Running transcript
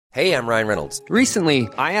Hey, I'm Ryan Reynolds. Recently,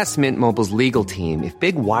 I asked Mint Mobile's legal team if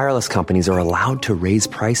big wireless companies are allowed to raise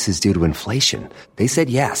prices due to inflation. They said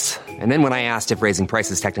yes. And then when I asked if raising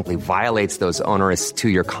prices technically violates those onerous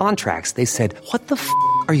two-year contracts, they said, "What the f***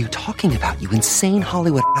 are you talking about, you insane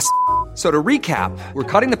Hollywood ass?" So to recap, we're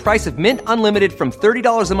cutting the price of Mint Unlimited from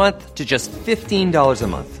 $30 a month to just $15 a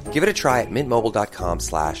month. Give it a try at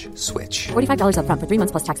mintmobile.com/switch. $45 up front for 3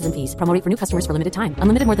 months plus taxes and fees. Promo rate for new customers for limited time.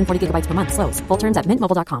 Unlimited more than 40 gigabytes per month. Slows full terms at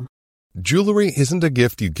mintmobile.com. Jewelry isn't a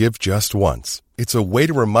gift you give just once. It's a way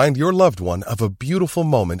to remind your loved one of a beautiful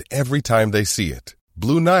moment every time they see it.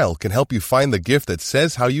 Blue Nile can help you find the gift that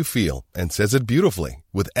says how you feel and says it beautifully,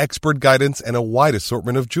 with expert guidance and a wide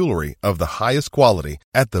assortment of jewelry of the highest quality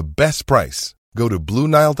at the best price. Go to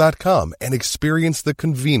BlueNile.com and experience the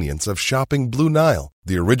convenience of shopping Blue Nile,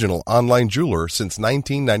 the original online jeweler since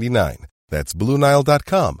 1999. That's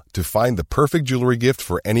BlueNile.com to find the perfect jewelry gift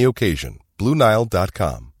for any occasion.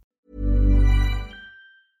 BlueNile.com.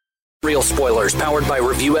 Real spoilers powered by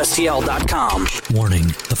ReviewSTL.com. Warning,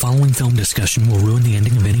 the following film discussion will ruin the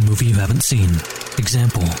ending of any movie you haven't seen.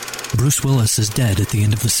 Example, Bruce Willis is dead at the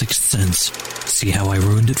end of The Sixth Sense. See how I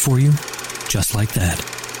ruined it for you? Just like that.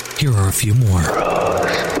 Here are a few more.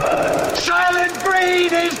 Rosebud. Silent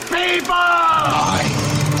breed is people! I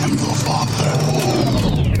am your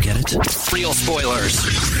father. Get it? Real spoilers.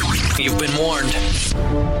 You've been warned.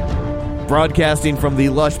 Broadcasting from the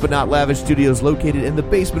lush but not lavish studios located in the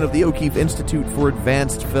basement of the O'Keefe Institute for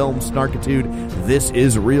Advanced Film Snarkitude, this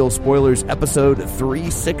is Real Spoilers, episode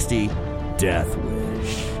 360, Death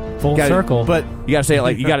Wish. Full circle. But you gotta say it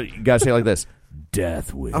like you gotta say it like this.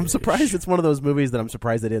 Death Wish. I'm surprised it's one of those movies that I'm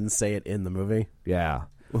surprised they didn't say it in the movie. Yeah.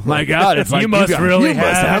 My God, it's like you must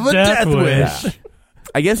have a death wish. Yeah.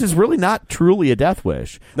 I guess it's really not truly a death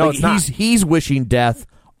wish. No, like, it's not. He's wishing death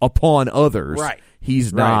upon others. Right.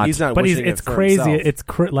 He's not. He's not. But wishing it's it for crazy. himself. It's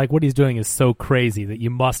like what he's doing is so crazy that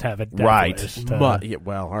you must have a death wish. To... Yeah,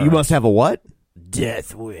 well, all right. You must have a what?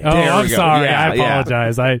 Death wish. Oh, I'm sorry. Yeah, I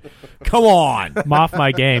apologize. Come on. I'm off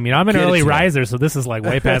my game. I'm an early riser, so this is like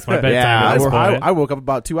way past my bedtime. Yeah, I woke up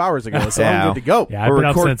about 2 hours ago, so I'm good to go. Yeah, I've been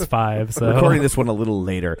up since 5. So recording this one a little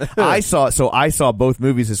later. I saw both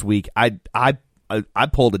movies this week. I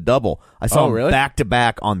pulled a double. I saw them back to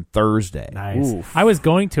back on Thursday. Nice. Oof. I was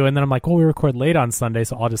going to, and then I'm like, well, we record late on Sunday,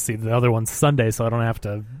 so I'll just see the other one Sunday, so I don't have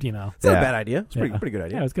to, It's not a bad idea. It's pretty good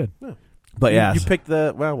idea. Yeah, it was good. Yeah. But you picked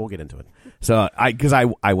we'll get into it. So because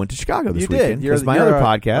I went to Chicago this weekend. You're my other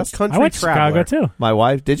podcast. I went to Chicago too. My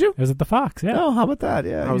wife, did you? It was at the Fox. Yeah. Oh, how about that?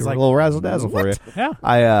 Yeah, I was like a little razzle dazzle for you. Yeah.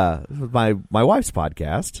 My wife's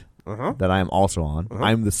podcast that I am also on.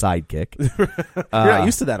 I'm the sidekick. You're not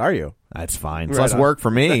used to that, are you? That's fine. It's less work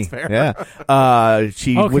for me. That's fair. Yeah.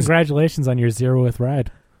 Congratulations on your Zeroth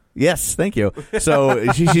ride. Yes, thank you.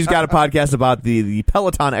 So she's got a podcast about the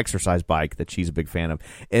Peloton exercise bike that she's a big fan of,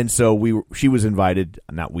 and so she was invited.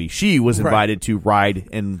 She was invited to ride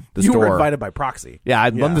in the store. You were invited by proxy. Yeah,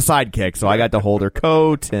 I'm the sidekick, so I got to hold her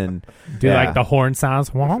coat and do like the horn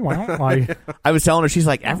sounds. I was telling her, she's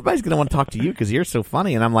like, everybody's gonna want to talk to you because you're so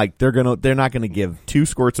funny, and I'm like, they're not gonna give 2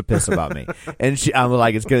 squirts of piss about me. And I'm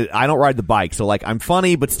like, it's good. I don't ride the bike, so like I'm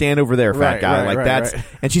funny, but stand over there, fat guy. That's. Right.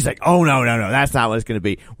 And she's like, oh no, that's not what it's gonna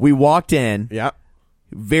be. We walked in. Yep.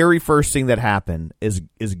 Very first thing that happened is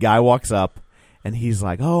a guy walks up and he's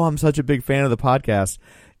like, "Oh, I'm such a big fan of the podcast,"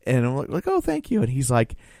 and I'm like, "Oh, thank you." And he's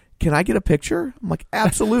like, "Can I get a picture?" I'm like,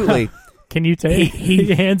 "Absolutely." Can you take?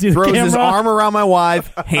 He hands you the throws camera? His arm around my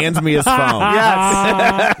wife, hands me his phone.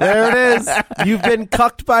 Yes, there it is. You've been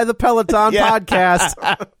cucked by the Peloton podcast.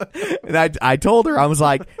 And I told her, I was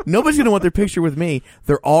like, nobody's going to want their picture with me.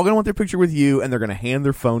 They're all going to want their picture with you, and they're going to hand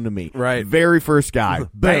their phone to me. Right. Very first guy.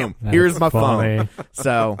 Bam. Here's my phone.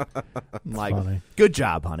 So, I'm like, funny. Good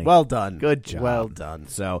job, honey. Well done. Good job. Well done.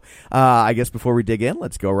 So, I guess before we dig in,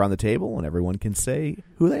 let's go around the table and everyone can say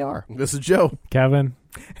who they are. This is Joe. Kevin.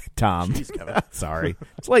 Tom. Jeez, Kevin. Sorry.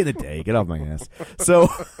 It's late in the day. Get off my ass. So,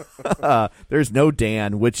 there's no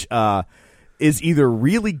Dan, which is either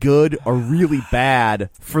really good or really bad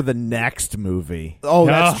for the next movie. Oh,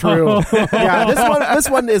 that's true. Yeah, this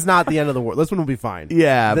one is not the end of the world. This one will be fine.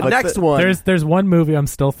 Yeah, the next one. There's one movie I'm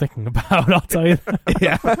still thinking about. I'll tell you that.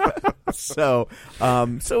 Yeah. So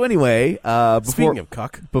anyway, speaking of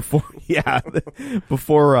cuck, before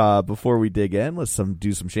we dig in, let's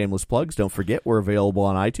do some shameless plugs. Don't forget we're available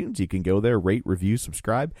on iTunes. You can go there, rate, review,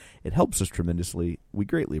 subscribe. It helps us tremendously. We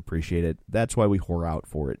greatly appreciate it. That's why we whore out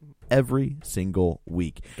for it every single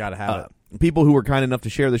week. Gotta have it. People who were kind enough to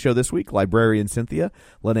share the show this week: Librarian Cynthia,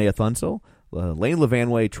 Linnea Thunsell, Lane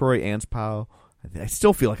Levanway, Troy Anspow, I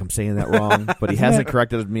still feel like I'm saying that wrong, but he hasn't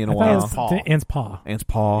corrected me in a while. Ant's Paw. Ant's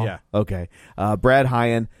Paw. Yeah. Okay. Brad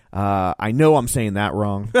Hyan. I know I'm saying that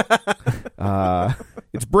wrong.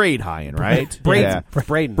 It's Braid Hyan, right?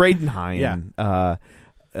 Braden. Braden Hyan.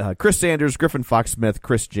 Yeah. Chris Sanders, Griffin Fox-Smith,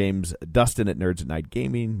 Chris James, Dustin at Nerds at Night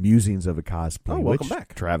Gaming, Musings of a Cosplay welcome Witch,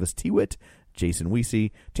 back. Travis Tewitt, Jason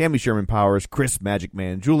Weesey, Tammy Sherman Powers, Chris Magic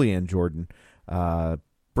Man, Julianne Jordan,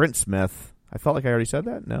 Brent Smith. I felt like I already said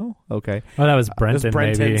that. No? Okay. Oh, that was Brenton,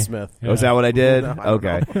 maybe. Smith. Yeah. Was that what I did? No, I don't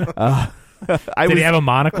okay. Did he have a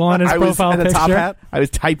monocle on his profile and a picture? top hat? I was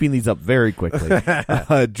typing these up very quickly.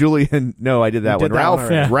 Julian, no, I did that You one. did that Ralph,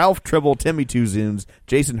 one already. Ralph Tribble, Timmy Two Zooms,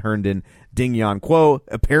 Jason Herndon, Ding Yan Quo.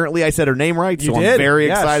 Apparently, I said her name right, so You did. I'm very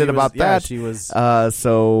Yeah, excited she was- about yeah, that. she was-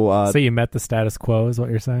 So you met the status quo, is what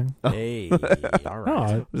you're saying? Hey, all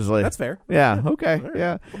right. Oh, just like, That's fair. Yeah. Okay.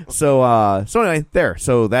 Yeah. So anyway, there.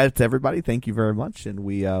 So that's everybody. Thank you very much, and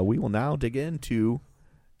we will now dig into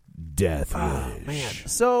Death Wish. Man.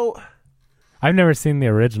 So I've never seen the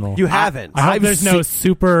original. you haven't. I hope I've there's no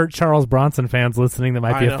super Charles Bronson fans listening that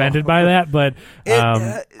might be I know. offended by that, but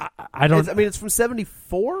I don't. It's from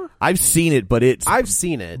 74. I've seen it, but I've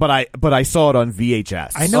seen it. but I saw it on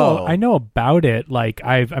VHS. I know So- I know about it. Like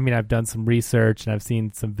I've done some research and I've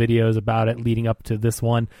seen some videos about it leading up to this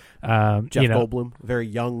one. Jeff Goldblum. Goldblum, very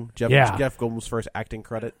young. Jeff Goldblum's first acting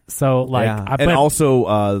credit. So like, yeah. but And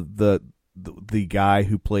also the guy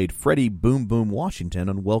who played Freddie Boom Boom Washington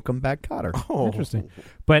on Welcome Back, Kotter. Oh, interesting.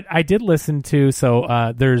 But I did listen to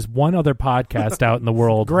there's one other podcast out in the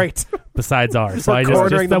world, Great. besides ours. So I Cornering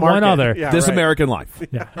just the the one market. other. Yeah, This right. American Life.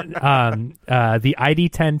 Yeah. The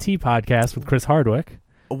ID10T podcast with Chris Hardwick.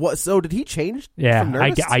 What? So did he change? Yeah, from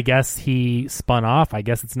Nerdist? I guess he spun off. I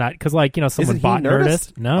guess it's not because, like, someone Isn't he bought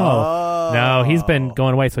Nerdist? No, he's been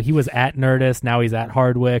going away. So he was at Nerdist. Now he's at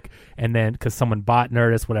Hardwick, and then because someone bought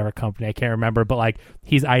Nerdist, whatever company, I can't remember. But like,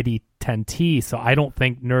 he's ID10T. So I don't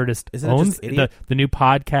think Nerdist Isn't it owns just Idiot? the new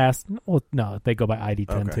podcast. Well, no, they go by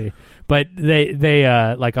ID10T. But they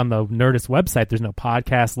like on the Nerdist website, there's no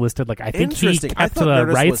podcast listed. Like I think he Interesting. I kept thought the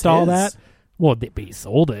Nerdist rights was to all his. that. Well, he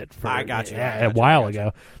sold it. I got you. A while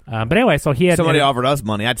ago. But anyway, so he had Somebody offered us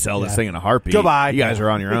money. I'd sell this thing in a heartbeat. Goodbye. You guys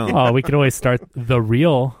are on your own. Oh, we could always start the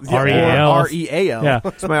real Yeah, REAL. REAL. Yeah.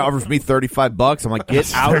 Somebody offers me $35. I'm like,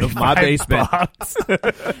 get out of my basement.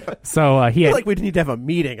 So he I had. feel like we need to have a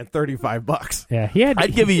meeting at $35. Yeah, he had.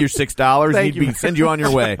 I'd give you your $6. Thank He'd you. send you on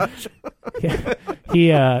your way. He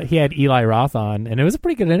had Eli Roth on, and it was a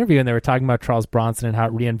pretty good interview. And they were talking about Charles Bronson and how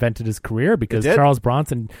it reinvented his career because It did. Charles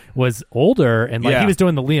Bronson was older and like Yeah. he was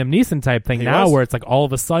doing the Liam Neeson type thing He now, was. where it's like all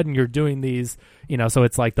of a sudden you're doing these, So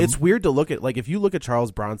it's like It's weird to look at, like, if you look at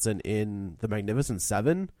Charles Bronson in The Magnificent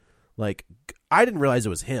Seven, like, I didn't realize it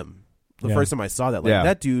was him the Yeah. first time I saw that. Like, Yeah.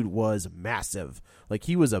 that dude was massive. Like,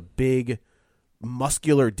 he was a big,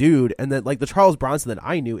 muscular dude. And then, like, the Charles Bronson that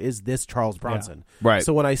I knew is this Charles Bronson. Right.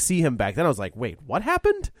 So when I see him back then, I was like, wait, what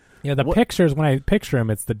happened? the What- pictures when I picture him,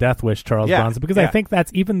 it's the Death Wish Charles Yeah, Bronson because I yeah. think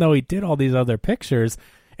that's even though he did all these other pictures.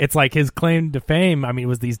 It's like his claim to fame. I mean, it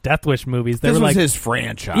was these Death Wish movies. They This were was like his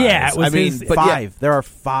franchise. Yeah, it was I mean, his- but yeah, 5. There are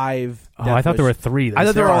 5. Oh, I thought there were 3. I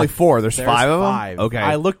thought there were only 4. There's 5 of them? 5. Okay.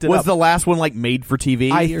 I looked it Was up. the last one like made for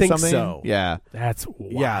TV I or think something? so. Yeah. That's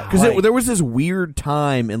Yeah, Because like- there was this weird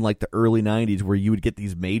time in like the early 90s where you would get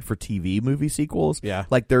these made for TV movie sequels. Yeah.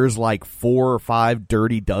 Like there's like 4 or 5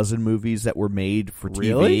 Dirty Dozen movies that were made for TV.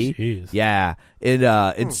 Really? Jeez. Yeah.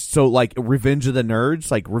 It's so like Revenge of the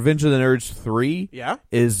Nerds, like Revenge of the Nerds 3 Yeah?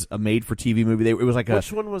 is a made for TV movie. It was like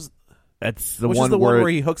Which one was... that's the Which one is the where, one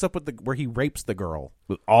where he hooks up with where he rapes the girl?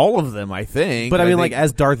 all of them, I think. But I mean, like, think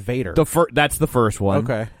as Darth Vader. that's the first one.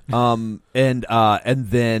 Okay. And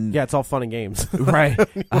then Yeah, it's all fun and games. right.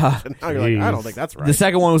 And now you're like, I don't Jeez. think that's right. The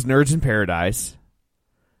second one was Nerds in Paradise.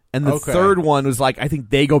 And the Okay. third one was like, I think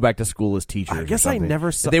they go back to school as teachers. I or guess I something.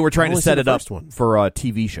 never saw- They were trying I've to only set seen it the up first one. for a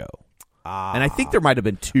TV show. And I think there might have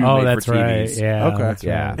been 2 Oh, made that's for right. TVs. Yeah. Okay. that's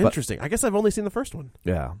Yeah. right. but- Interesting. I guess I've only seen the first one.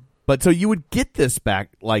 Yeah. But so you would get this back,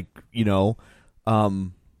 like,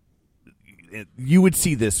 you would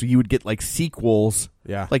see this. You would get like sequels,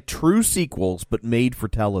 Yeah. like true sequels, but made for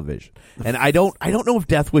television. And I don't know if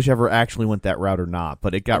Death Wish ever actually went that route or not,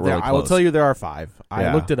 but it got really close. I will tell you there are 5. I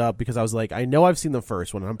Yeah. looked it up because I was like, I know I've seen the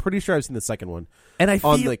first one, and I'm pretty sure I've seen the second one. And I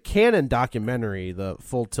on feel- the Canon documentary, the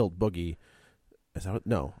Full Tilt Boogie, is that what?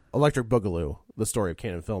 No, Electric Boogaloo, the story of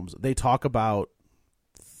Canon Films. They talk about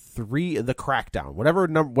the Crackdown,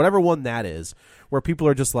 whatever one that is, where people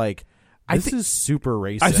are just like, this is super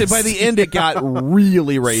racist. I said by the end it got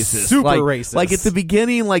really racist. Super like, racist. Like at the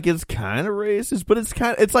beginning, like it's kind of racist, but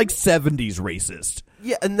it's like 70s racist.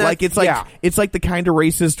 Yeah, and it's like the kind of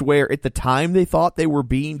racist where at the time they thought they were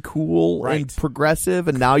being cool and progressive,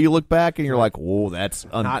 and now you look back and you're like, whoa, that's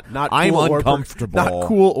not I'm cool uncomfortable. Not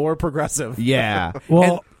cool or progressive. Yeah.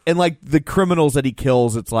 Well, and like the criminals that he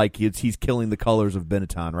kills, it's like he's killing the colors of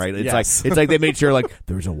Benetton, right? It's like they made sure like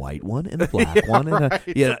there's a white one and a black one,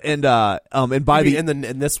 and by the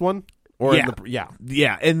in this one. Or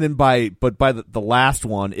and then by the last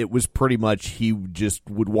one, it was pretty much he just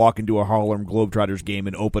would walk into a Harlem Globetrotters game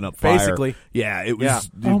and open up fire. Basically, it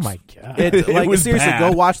was. Oh my god! It was seriously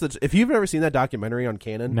bad. Go watch if you've never seen that documentary on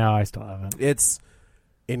Canon. No, I still haven't. It's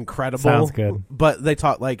incredible. Sounds good. But they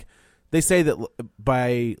say that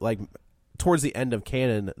by towards the end of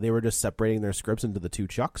Canon, they were just separating their scripts into the two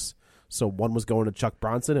Chucks. So one was going to Chuck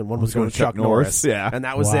Bronson and one was going to Chuck Norris. Yeah. And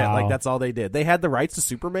that was it. Like, that's all they did. They had the rights to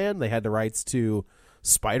Superman. They had the rights to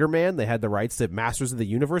Spider-Man. They had the rights to Masters of the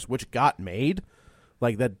Universe, which got made.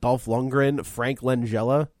 Like that Dolph Lundgren, Frank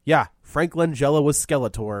Langella. Yeah, Frank Langella was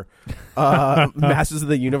Skeletor. Masters of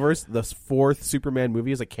the Universe, the fourth Superman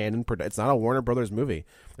movie is a canon production. It's not a Warner Brothers movie.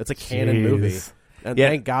 It's a canon movie. And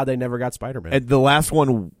thank God they never got Spider-Man. And the last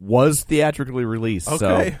one was theatrically released.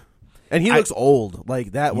 Okay. So. And he looks old.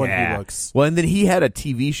 Like that one, he looks. Well, and then he had a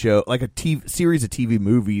TV show, like a series of TV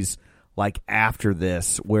movies, like after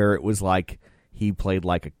this, where it was like he played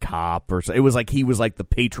like a cop, or so. It was like he was like the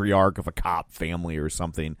patriarch of a cop family or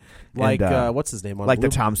something. Like what's his name? On like Blue?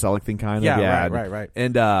 the Tom Selleck thing, kind of. Yeah, right.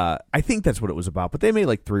 And I think that's what it was about. But they made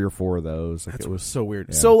like 3 or 4 of those. Like, it was so weird.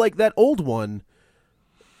 Yeah. So like that old one.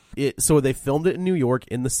 So they filmed it in New York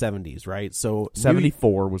in the 70s, right? So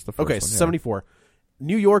 74 was the first one. Okay, 74.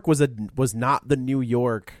 New York was not the New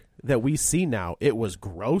York that we see now. It was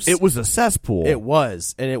gross. It was a cesspool. It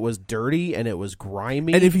was, and it was dirty, and it was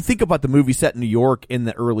grimy. And if you think about the movie set in New York in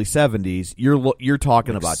the early 70s, you're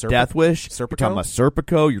talking about Death Wish, Serpico? you're talking about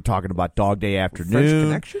Serpico, you're talking about Dog Day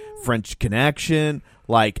Afternoon, French Connection.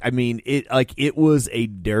 Like, I mean, it was a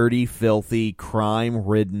dirty, filthy,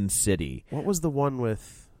 crime-ridden city. What was the one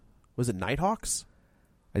with? Was it Nighthawks?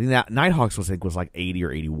 I think that Nighthawks was like 80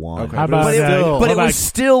 or 81. Okay. How about but it was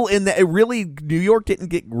still in the. It really, New York didn't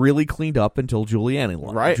get really cleaned up until Giuliani.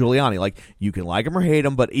 Right. Giuliani, like you can like him or hate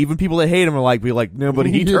him, but even people that hate him are like, no, but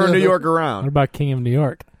he turned New York around. What about King of New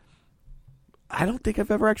York? I don't think I've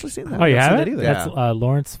ever actually seen that. Oh, you haven't haven't? seen that That's either.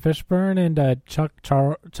 Lawrence Fishburne and Chuck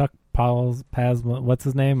Palminteri. What's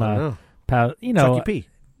his name? I don't Chucky P.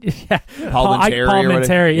 Yeah,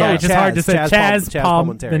 Palminteri. Yeah, Oh, it's just hard to say. Chaz Chaz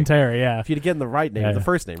Palminteri. Palminteri. Yeah. If you'd have gotten the right name, Yeah. the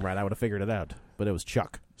first name right, I would have figured it out. But it was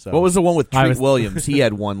Chuck. So What was the one with I Treat was- Williams? He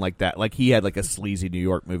had one like that. Like he had like a sleazy New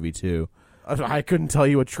York movie too. I couldn't tell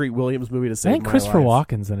you a Treat Williams movie to I save think my Christopher life.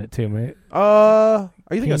 Walken's in it too, mate. Are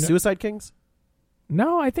you thinking of King- Suicide Kings?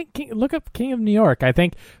 No, I think look up King of New York. I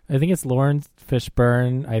think it's Lawrence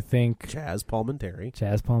Fishburne. I think Chaz Palminteri.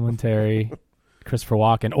 Chaz Palminteri, Christopher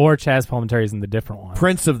Walken, or Chaz Palminteri's in the different one.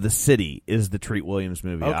 Prince of the City is the Treat Williams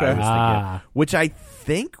movie. Okay. I was Ah. thinking, which I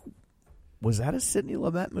think was that a Sidney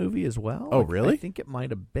Lumet movie as well. Oh, really? I think it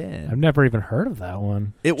might have been. I've never even heard of that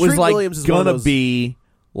one. It was Treat like Williams is one of gonna those- be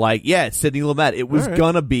like it's Sidney Lumet. It was All right.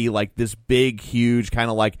 gonna be like this big, huge kind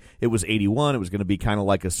of like it was 81. It was gonna be kind of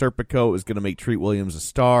like a Serpico. It was gonna make Treat Williams a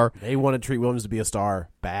star. They wanted Treat Williams to be a star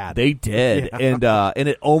bad. They did, Yeah. and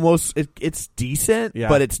it almost it's decent, Yeah.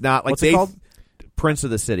 but it's not like What's it called? Prince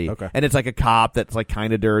of the City. Okay. And it's like a cop that's like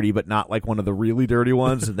kind of dirty, but not like one of the really dirty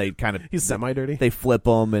ones. And they kind of He's semi-dirty? They flip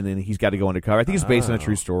him, and then he's got to go undercover. I think it's based on a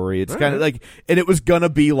true story. It's All kind of right. like, and it was gonna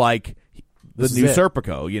be like the This is new it.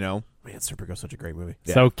 Serpico, you know. Man, Serpico's such a great movie.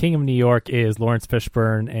 So King of New York is Lawrence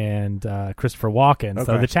Fishburne and Christopher Walken.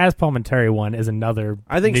 So Okay. the Chaz Palminteri one is another.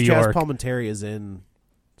 I think New Chaz York. Palminteri is in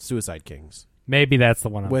Suicide Kings. Maybe that's the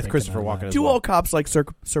one I'm With thinking Christopher of. Walken as Do well. all cops like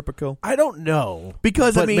Serpico? I don't know.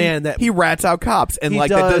 Because I But, mean, man, that he rats out cops, and he like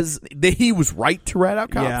does- he was right to rat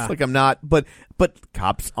out cops. Yeah. Like I'm not, but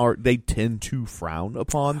cops they tend to frown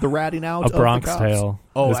upon the ratting out. A of the Bronx cops. Tale.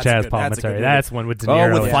 Oh, was that's a Chaz good- that's a good Palminteri. movie. That's one with De Oh,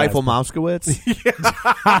 Niro. with and Feifel Chaz-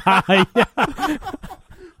 Moskowitz.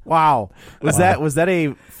 Wow. Was that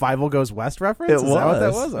a Fievel Goes West reference? It Is that what that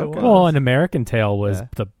was. was? It Okay. Well, an American Tale was Yeah.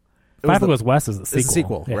 the. was Feifel the- Goes West is the it's a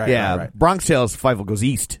sequel. sequel, right. Yeah, Bronx Tales. Feifel goes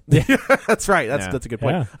east. That's right. That's a good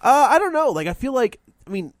point. Yeah. I don't know. Like I feel like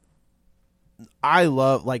I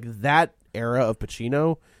love like that era of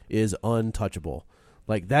Pacino is untouchable.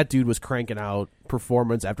 Like that dude was cranking out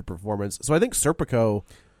performance after performance. So I think Pacino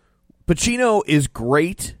is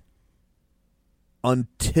great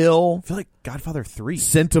until I feel like Godfather 3.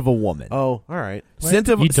 Scent of a Woman. Oh, all right. Scent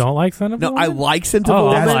of You don't like Son of a No, I Woman? like Scent of Oh,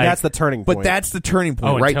 a I Woman. like- That's the turning point. But that's the turning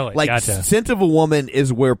point, Oh, right? until it- Like gotcha. Scent of a Woman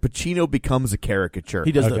is where Pacino becomes a caricature.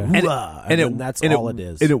 he does Okay. the And hoorah, and then that's all it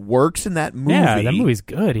is. And it works in that movie. Yeah, that movie's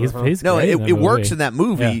good. He's No, great in that it works movie. in that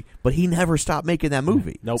movie, Yeah. but he never stopped making that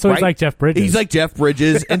movie. Nope. So he's Right? like Jeff Bridges. He's like Jeff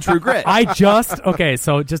Bridges and True Grit. Okay,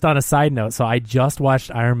 so just on a side note, so I just watched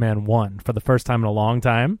Iron Man 1 for the first time in a long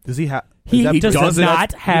time. Does he have? He does does not-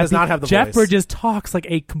 not he have does not have the Jeff voice. Bridges talks like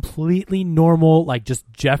a completely normal, like just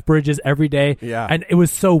Jeff Bridges every day. Yeah. And it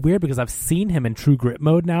was so weird because I've seen him in True Grit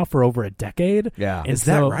mode now for over a decade. Yeah. And Is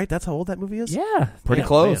that so- right? That's how old that movie is? Yeah. Pretty Yeah,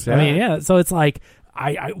 close. man. I mean, yeah. So it's like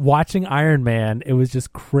I watching Iron Man, it was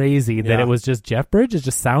just crazy that Yeah. it was just Jeff Bridges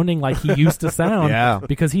just sounding like he used to sound. Yeah.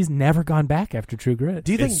 Because he's never gone back after True Grit.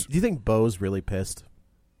 Do you think Bo's really pissed?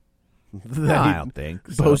 No, I don't think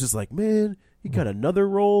so. Bo's just like, man, he got another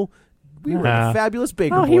role. We were in a Fabulous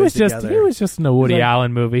Baker Oh, Boys he was together. just in a Woody He's like-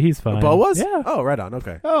 Allen movie. He's fine. Bo was? Yeah. Oh, right on.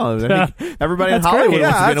 Okay. Oh, I think everybody in That's Hollywood great.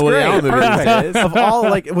 wants to be in a Woody great. Allen movie. Perfect. Of all,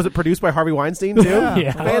 like, was it produced by Harvey Weinstein too?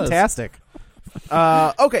 Yeah. Fantastic.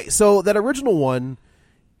 Okay, so that original one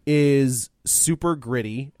is super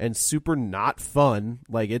gritty and super not fun.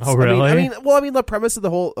 Like it's. Oh, really? I mean, the premise of the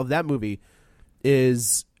whole of that movie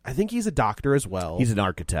is, I think he's a doctor as well. He's an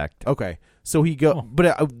architect. Okay, so he go,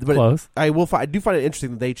 but close. I do find it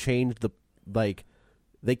interesting that they changed the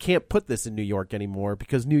they can't put this in New York anymore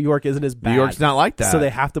because New York isn't as bad. New York's not like that. So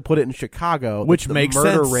they have to put it in Chicago, Which the makes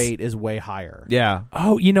murder sense. rate is way higher. Yeah.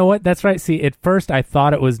 Oh, you know what? That's right. See, at first I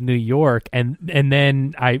thought it was New York, and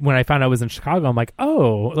then when I found out it was in Chicago, I'm like,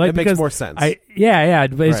 oh, like It makes because more sense. Yeah.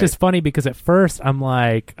 But it's Right. just funny because at first I'm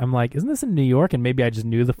like, isn't this in New York? And maybe I just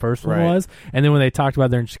knew the first one Right. was, and then when they talked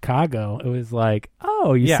about they're in Chicago, it was like,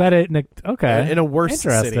 oh, you Yeah. said it. Okay, In a worse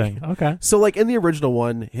interesting. city. Okay. So like in the original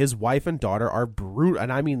one, his wife and daughter are brutal,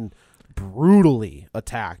 and I mean brutally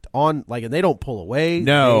attacked on and they don't pull away.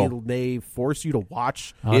 No. they force you to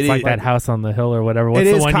watch. Oh, it's like that House on the Hill or whatever. What's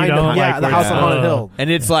It the is one you kind of- don't yeah, like? the where House it's- on Haunted Hill. And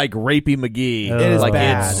it's like Rapey McGee. It is like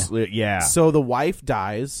bad. Yeah. So the wife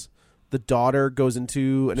dies. The daughter goes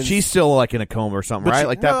into an She's still like in a coma or something, but right? she-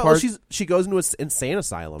 like that no, part. She goes into an insane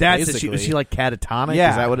asylum. That's it. basically. Is she like catatonic? Yeah.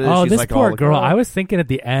 Is that what it is? Oh, She's this like poor all girl. like, I was thinking at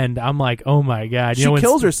the end, I'm like, oh my god. You She know, when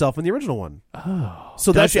kills herself in the original one. Oh,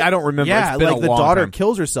 So Does that's she? I don't remember. Yeah, It's been like a the long daughter time.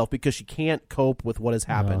 kills herself because she can't cope with what has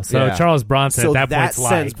happened. So Yeah. Charles Bronson So at that that point's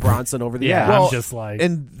sends like, Bronson over the yeah, edge. I'm Well, just like,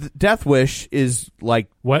 And Death Wish is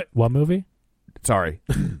like, what movie? sorry,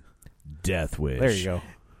 Death Wish. There you go.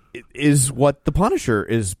 Is what the Punisher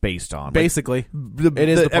is based on. Like, Basically, the, it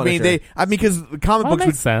is the I mean, Punisher. because the comic Oh, books makes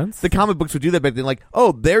would sense. The comic books would do that back then. Like,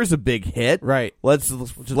 oh, there's a big hit. Right. Let's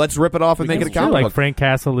rip it off and make it a It's true, comic like book. Frank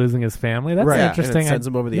Castle losing his family. That's right. interesting. And it sends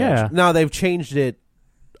him over the yeah. edge. Now they've changed it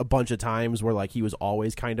a bunch of times where like he was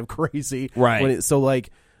always kind of crazy. Right. So like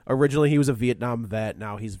originally he was a Vietnam vet.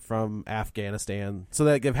 Now he's from Afghanistan. So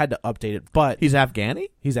they've had to update it. But He's Afghani.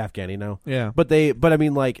 he's Afghani now. Yeah. But I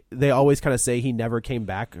mean, like they always kind of say he never came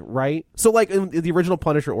back. Right. So like in the original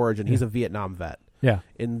Punisher origin, he's a Vietnam vet. Yeah.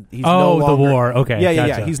 And he's Oh, no the longer, war. Okay, Yeah.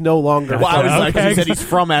 gotcha. He's no longer. Well, I was like, 'cause Okay. he said he's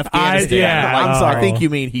from Afghanistan. yeah, Like, I'm sorry. I think you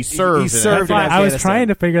mean he served. He in served That's why in I was Afghanistan. trying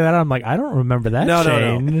to figure that out. I'm like, I don't remember that No.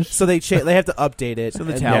 change. So they have to update it. in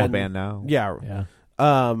the and Taliban then- now. Yeah.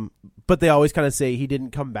 Yeah. But they always kind of say he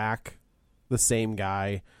didn't come back the same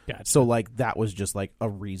guy. Gotcha. So like that was just like a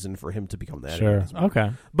reason for him to become that. Sure.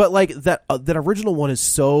 Okay. But like that original one is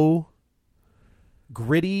so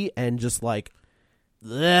gritty and just like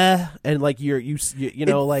bleh, and like you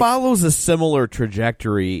know it like follows a similar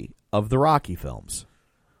trajectory of the Rocky films.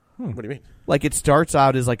 what do you mean? Like it starts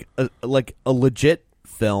out as like a legit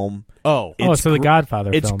film. Oh, So the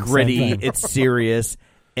Godfather It's film, same gritty. thing. It's serious,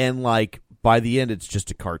 and like by the end, it's just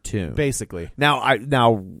a cartoon. basically.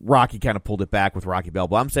 Now Rocky kind of pulled it back with Rocky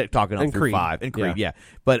Balboa. I'm talking up And through Creed. 5 and Creed, Yeah.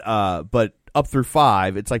 yeah. But up through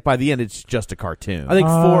 5, it's like by the end, it's just a cartoon. I think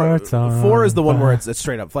Hearts four is the one on where it's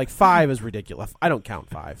straight up. Like 5 is ridiculous. I don't count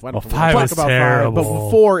 5. I don't Well, talk 5 is about terrible. 5,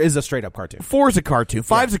 but 4 is a straight up cartoon. 4 is a cartoon.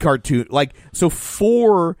 5's a cartoon. Like so,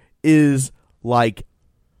 4 is like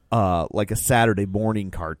a Saturday morning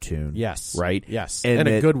cartoon. Yes. right. Yes. And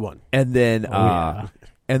a good one. And then yeah.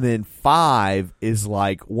 and then 5 is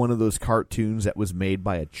like one of those cartoons that was made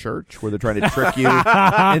by a church where they're trying to trick you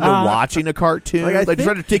into watching a cartoon. Like, I they're think-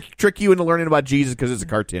 trying to trick you into learning about Jesus because it's a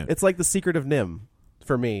cartoon. It's like The Secret of Nim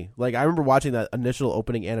for me. Like I remember watching that initial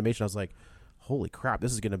opening animation. I was like, "Holy crap,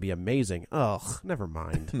 this is going to be amazing." Ugh, never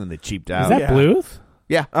mind. and then they cheaped Is out. that Yeah. Bluth?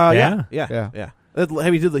 yeah. Yeah. Yeah.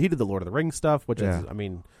 He did the Lord of the Rings stuff, which Yeah. is, I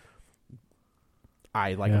mean,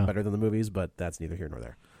 I like Yeah. them better than the movies, but that's neither here nor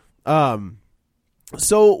there.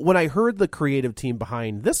 So when I heard the creative team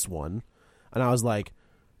behind this one, and I was like,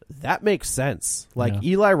 that makes sense. Like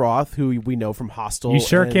Eli Roth, who we know from Hostel. You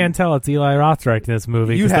sure can't tell it's Eli Roth directing this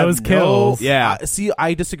movie. You have those kills. See,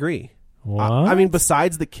 I disagree. What? I mean,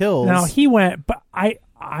 besides the kills. Now he went, but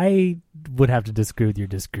I would have to disagree with your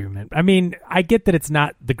disagreement. I mean, I get that it's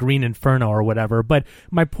not the Green Inferno or whatever, but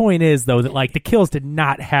my point is though that like the kills did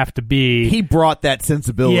not have to be. He brought that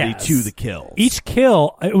sensibility to the kills. Each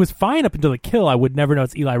kill, it was fine up until the kill. I would never know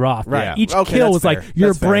it's Eli Roth. Right. Each Okay, kill that's was fair. like your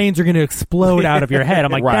That's fair. brains are going to explode out of your head.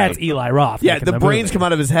 I'm like, Right. that's Eli Roth. Yeah, making the brains movie. come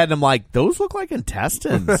out of his head, and I'm like, those look like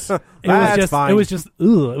intestines. That's It was just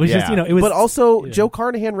ugh. It was just it was. But also, Joe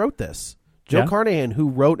Carnahan wrote this. Joe Yeah. Carnahan, who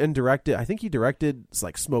wrote and directed, I think he directed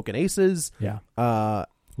like Smokin' Aces. Yeah.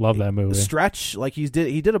 Love that movie. Stretch, like he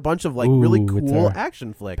did a bunch of like Ooh, really with cool our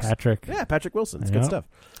action flicks. Patrick. Yeah, Patrick Wilson. It's Yeah. good stuff.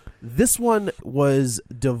 This one was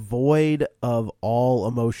devoid of all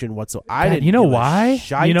emotion whatsoever. I didn't. You know give a why?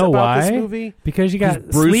 shite You know about why? This movie. Because you got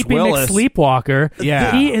Bruce Sleepy Willis. McSleepwalker.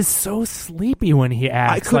 Yeah. He is so sleepy when he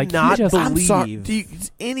acts. I could like, not he just, believe- I'm sorry.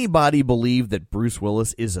 Does anybody believe that Bruce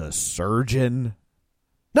Willis is a surgeon?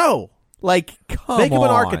 No. Like, come Make him an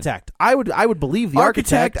on. architect. I would believe the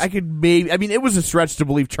architect. I could maybe. I mean, it was a stretch to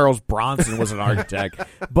believe Charles Bronson was an architect,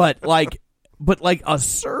 but like a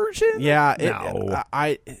surgeon. Yeah, No.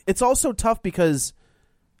 it's also tough because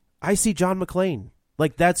I see John McClane.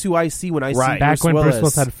 Like that's who I see when I see Right. back Bruce when Willis. Bruce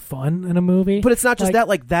Willis had fun in a movie. But it's not just Like, that.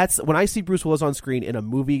 Like that's when I see Bruce Willis on screen in a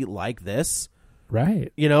movie like this.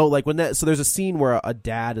 right. You know, like when that. So there's a scene where a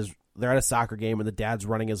dad is. They're at a soccer game and the dad's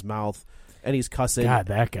running his mouth and he's cussing. God,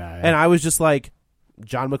 that guy. And I was just like,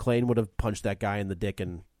 John McClane would have punched that guy in the dick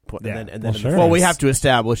and put. Yeah. And then Well, in sure. the Well, we face. have to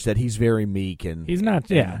establish that he's very meek and He's not.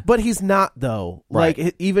 Yeah. But he's not though. Right.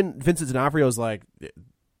 Like even Vincent D'Onofrio's like,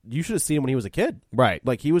 you should have seen him when he was a kid. right.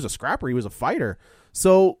 Like he was a scrapper, he was a fighter.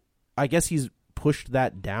 So I guess he's pushed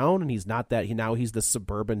that down, and he's not that. He's the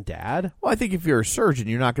suburban dad. Well, I think if you're a surgeon,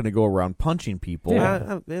 you're not going to go around punching people.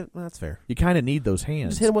 Yeah. That's fair. You kind of need those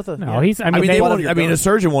hands. Just hit him with a. No, yeah. he's. I mean, they they won't, your I mean, gun. a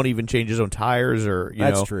surgeon won't even change his own tires, or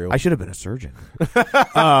That's know. true. I should have been a surgeon.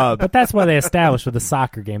 but that's why they established with the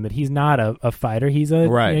soccer game that he's not a fighter. He's a.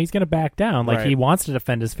 Right. You know, he's going to back down. Like Right. he wants to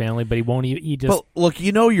defend his family, but he won't. He just. But look,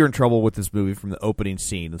 you're in trouble with this movie from the opening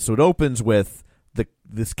scene. So it opens with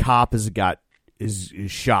this cop is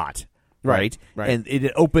shot, right? Right. And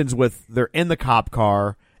it opens with they're in the cop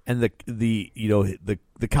car, and the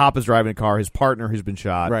cop is driving a car. His partner has been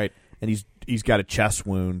shot, Right. and he's got a chest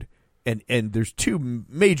wound, and there's two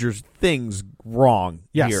major things wrong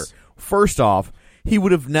Yes. here. First off, he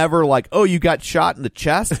would have never like, oh, you got shot in the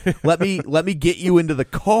chest. let me get you into the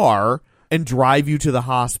car and drive you to the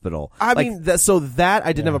hospital. I Like, mean, that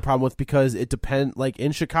I didn't have a problem with because it depends. Like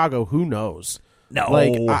in Chicago, who knows? No.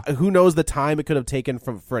 Like who knows the time it could have taken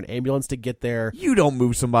for an ambulance to get there? you don't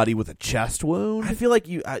move somebody with a chest wound. I feel like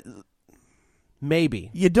maybe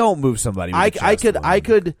You don't move somebody. With a chest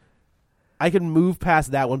wound. I could move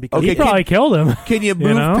past that one because he probably killed him. Can you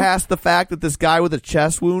move know? past the fact that this guy with a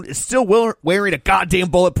chest wound is still wearing a goddamn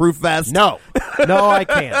bulletproof vest? no, I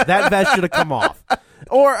can't. That vest should have come off.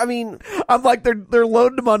 Or I mean, I'm like they're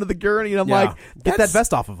loading him onto the gurney, and I'm Yeah. like, Get that that's-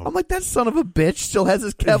 vest off of him. I'm like, that son of a bitch still has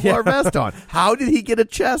his Kevlar vest on. How did he get a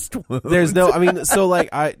chest wound? there's no. I mean, so like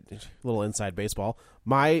little inside baseball.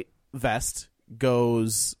 My vest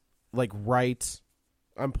goes like right.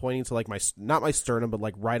 I'm pointing to like not my sternum, but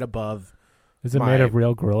like right above. Is it made of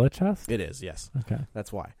real gorilla chest? It is, yes. Okay.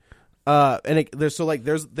 That's why. And there's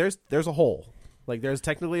a hole. Like there's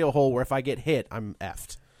technically a hole where if I get hit, I'm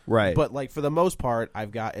effed. Right. But like for the most part,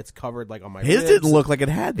 it's covered like on my. His ribs. didn't look like it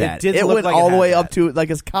had that. didn't It look went like it all the had way that. up to like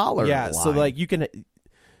his collar. Yeah. So line. like you can.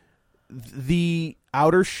 The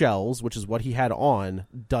outer shells, which is what he had on,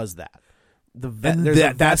 does that. And there's a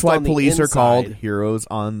that's vest why on the police are called inside. heroes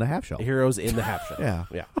on the half shell. Heroes in the half shell. Yeah.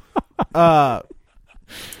 Yeah.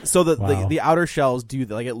 So Wow. the outer shells do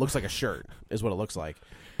like it looks like a shirt is what it looks like,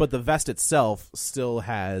 but the vest itself still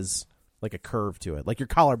has like a curve to it, like your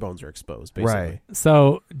collarbones are exposed, basically. Right.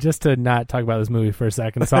 So just to not talk about this movie for a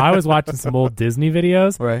second, so I was watching some old Disney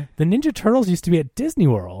videos. Right. The Ninja Turtles used to be at Disney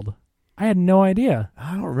World. I had no idea.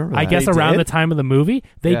 I don't remember. I that. guess They around did? the time of the movie,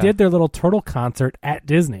 they Yeah. did their little turtle concert at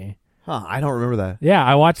Disney. Huh, I don't remember that. Yeah,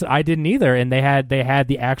 I watched. I didn't either, and they had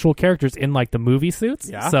the actual characters in like the movie suits.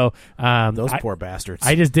 Yeah. So Those I- poor bastards.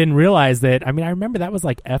 I just didn't realize that. I mean, I remember that was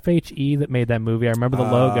like FHE that made that movie. I remember the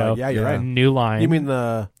logo. yeah, you're right. New Line. You mean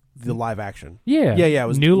the live action? Yeah. Yeah. It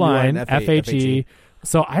was New Line, FHE. FHE.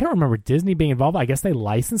 So I don't remember Disney being involved. I guess they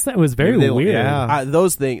licensed that. It was very Maybe they- weird. yeah.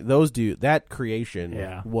 That creation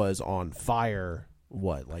Yeah. was on fire.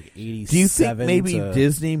 What, like 87? Do you think maybe to,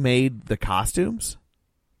 Disney made the costumes?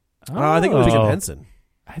 I think it was Jim Oh. Henson.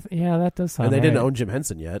 Yeah, that does sound And they right. didn't own Jim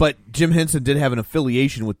Henson yet. But Jim Henson did have an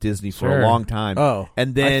affiliation with Disney for Sure. a long time. Oh.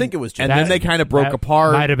 And then I think it was Jim and then Henson. they kind of broke That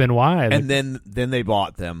apart. Might have been why. And then they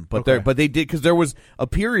bought them. But Okay. they did, because there was a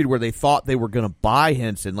period where they thought they were going to buy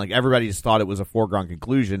Henson. Like, everybody just thought it was a foregone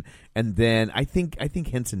conclusion. And then I think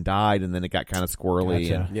Henson died, and then it got kind of squirrely.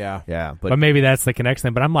 Gotcha. And, Yeah. but maybe that's the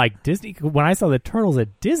connection. But I'm like, Disney. When I saw the Turtles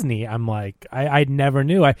at Disney, I'm like, I never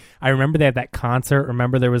knew. I remember they had that concert.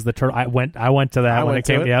 Remember there was the Turtle. I went to that I when went it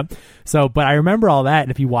to came. it. Yeah. So, but I remember all that.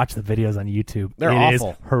 And if you watch the videos on YouTube, They're it is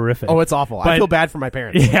awful. horrific. Oh, it's awful. I But- feel bad for my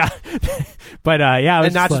parents. Yeah. But yeah, I was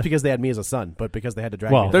And not just like- because they had me as a son, but because they had to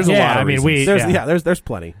drag Well, me. There's a yeah, lot of I mean, reasons. There's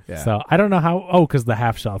plenty. Yeah. So I don't know how. Oh, because the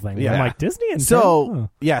half shell thing. Yeah. I'm like Disney and So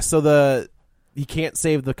he can't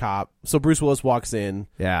save the cop. So Bruce Willis walks in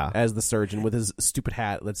Yeah. as the surgeon with his stupid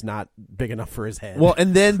hat that's not big enough for his head. Well,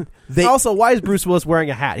 and then they also, why is Bruce Willis wearing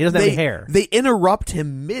a hat? He doesn't have any hair. They interrupt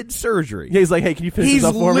him mid-surgery. Yeah, he's like, hey, can you finish He's this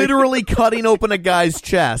up for me? literally cutting open a guy's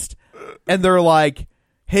chest, and they're like,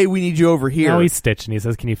 hey, we need you over here. No, he's stitching. He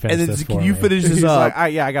says, "Can you finish and then this can for you me?" finish this He's up? like,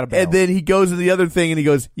 I got to bail. And then he goes to the other thing, and he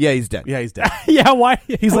goes, yeah, he's dead. yeah, he's dead. Yeah, why?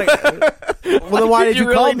 He's like, well, then why did you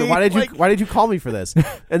call really me? need, Why did you call me for this?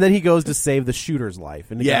 And then he goes to save the shooter's life,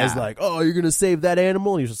 and the Yeah. guy's like, oh, you're gonna save that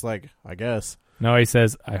animal? And he's just like, I guess. No, he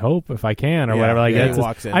says, "I hope if I can," or Yeah, whatever. Like yeah, he that's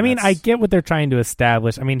walks in, I mean, I that's- get what they're trying to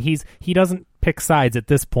establish. I mean, he doesn't pick sides at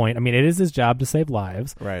this point. I mean, it is his job to save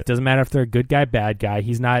lives. Right. It doesn't matter if they're a good guy, bad guy.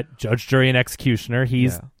 He's not judge, jury, and executioner.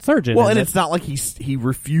 He's Yeah. surgeon. Well, and it's not like he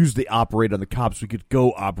refused to operate on the cops. We could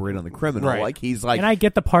go operate on the criminal. Right. Like, he's like, and I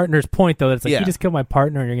get the partner's point though. That it's like Yeah. you just killed my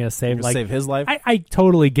partner, and you're going to save You're like gonna save his life? I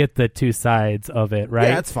totally get the two sides of it, right?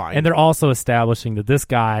 Yeah, that's fine. And they're also establishing that this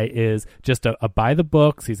guy is just a by the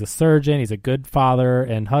books. He's a surgeon. He's a good father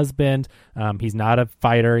and husband. He's not a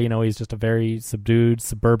fighter. He's just a very subdued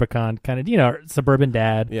suburban kind of suburban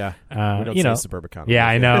dad. Yeah, we don't say Suburbicon. Yeah,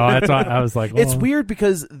 I know. That's why I was like, It's oh. weird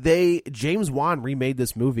because James Wan remade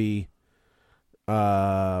this movie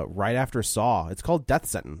right after Saw. It's called Death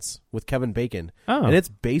Sentence with Kevin Bacon. Oh. And it's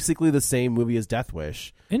basically the same movie as Death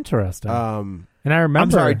Wish. Interesting. Um, and I remember.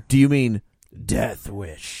 I'm sorry, do you mean Death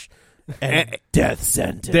Wish and Death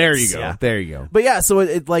Sentence. There you go. Yeah. There you go. But yeah, so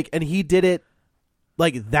it like, and he did it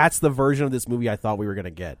like that's the version of this movie I thought we were gonna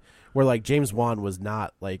get, where like James Wan was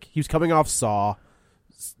not like he was coming off Saw.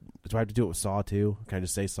 Do I have to do it with Saw too? Can I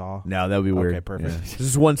just say Saw? No, that would be weird. Okay, perfect. Yeah. This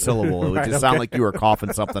is one syllable. It would Right, just sound okay. like you were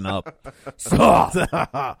coughing something up.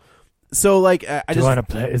 So like I do just you want to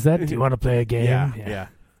play? Do you want to play a game? Yeah.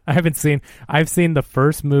 I've seen the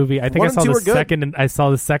first movie. I think One I and saw two the were good. second. I saw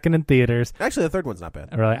the second in theaters. Actually, the third one's not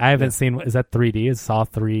bad. Really, I haven't seen. Is that 3D? Is Saw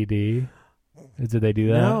 3D? Did they do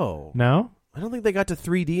that? No. I don't think they got to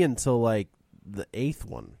 3D until like the 8th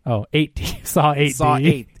one. Oh, 8D. Saw 8D. Saw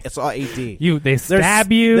 8. It's Saw 8D. They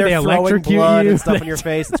stab you. They're They throwing electrocute blood you. and stuff in your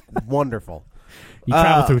face. It's wonderful. You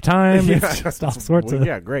travel through time. Yeah, It's just all sorts of.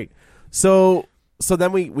 yeah, great. So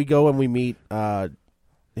then we go and we meet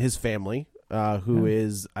his family, who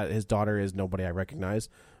is his daughter is nobody I recognize,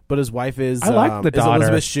 but his wife is I like the is daughter.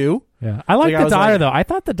 Elizabeth Shue. Yeah, I like Like, I the was daughter like- though. I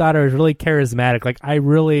thought the daughter was really charismatic. Like I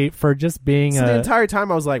really, for just being So the a entire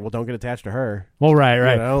time I was like, well, don't get attached to her. well, right.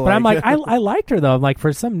 You know, but I'm like- like, I liked her though. I'm like,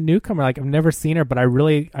 for some newcomer, like I've never seen her, but I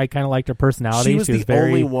kind of liked her personality. She was the very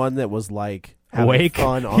only one that was like having awake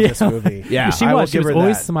fun on Yeah. this movie. Yeah, she I will was. She give was her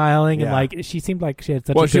always that. smiling and Yeah. like she seemed like she had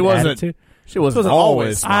such Well, a she good wasn't. attitude. She wasn't wasn't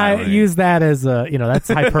always. I smiling. use that as a that's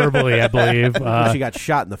hyperbole, I believe. She got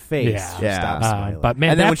shot in the face. yeah. She Yeah. stopped smiling. but man,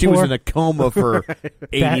 And then that when she was poor- in a coma for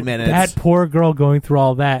 80 minutes. That poor girl going through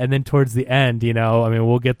all that, and then towards the end, I mean,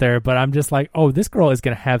 we'll get there, but I'm just like, oh, this girl is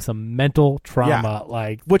going to have some mental trauma,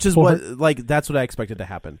 like which is for what her- like that's what I expected to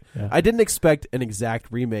happen. Yeah. I didn't expect an exact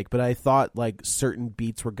remake, but I thought like certain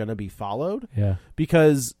beats were going to be followed yeah,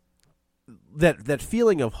 because that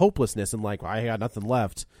feeling of hopelessness and like, well, I got nothing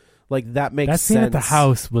left, like that makes that scene sense. at the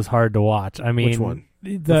house was hard to watch. I mean, Which one?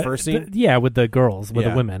 The first scene? yeah, with the girls, with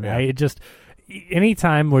Yeah, the women. yeah. It just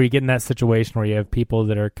anytime where you get in that situation where you have people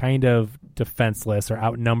that are kind of defenseless or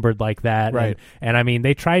outnumbered like that, Right. And I mean,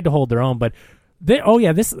 they tried to hold their own, but. So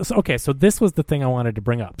this was the thing I wanted to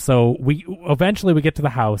bring up. So we eventually we get to the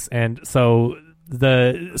house, and so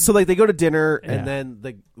So like they go to dinner Yeah. and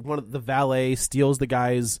then one of the valet steals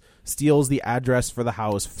the address for the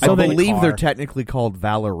house. I from the believe car. they're technically called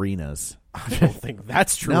Valerinas. I don't think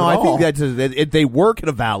that's true. No, at I all. think that's if they work at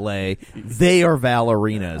a valet, they are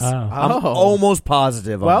ballerinas. I'm almost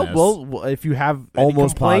positive. on this. Well, if you have any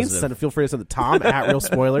Almost complaints, positive. then feel free to send to Tom at Real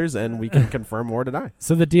Spoilers, and we can confirm or deny.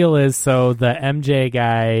 So the deal is, so the MJ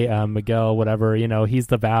guy, Miguel, whatever, he's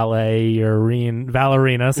the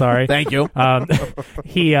Valerina, sorry. Thank you.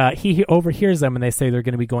 He overhears them, and they say they're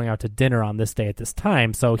going to be going out to dinner on this day at this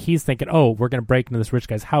time. So he's thinking, oh, we're going to break into this rich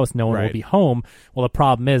guy's house. No one will Right. be home. Well, the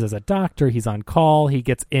problem is, as a doctor, he's on call. He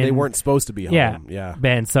gets in. They weren't supposed to be home. Yeah.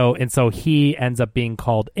 And so he ends up being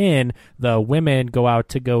called in. The women go out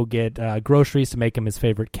to go get groceries to make him his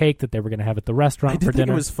favorite cake that they were going to have at the restaurant I did for think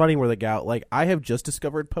dinner. it was funny where the gal, like, I have just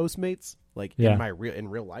discovered Postmates, like, Yeah. in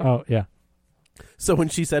real life. Oh, yeah. So when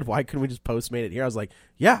she said, why couldn't we just Postmate it here? I was like,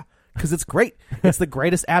 yeah, because it's great. It's the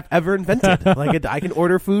greatest app ever invented. Like, I can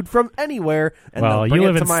order food from anywhere, and Well, they'll bring you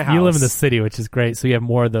it live to in my house. you live in the city, which is great. So you have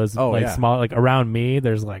more of those yeah. small, like around me.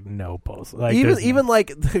 There's like no post. Like even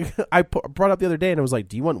like I brought up the other day, and it was like,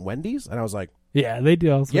 do you want Wendy's? And I was like, yeah, they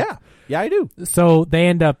do. Also. yeah, I do. So they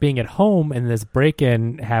end up being at home, and this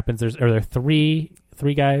break-in happens. There are three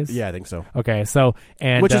guys. Yeah, I think so. Okay, so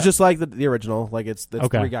Which is just like the original. Like it's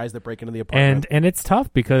Okay. three guys that break into the apartment. and it's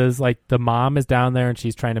tough because like the mom is down there and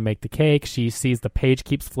she's trying to make the cake. She sees the page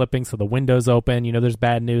keeps flipping, so the window's open. There's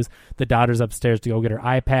bad news. The daughter's upstairs to go get her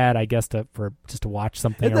iPad, I guess, to watch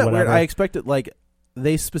something Isn't or that whatever. weird? I expected like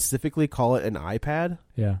they specifically call it an iPad.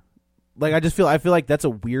 Yeah. Like I feel like that's a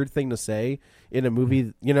weird thing to say in a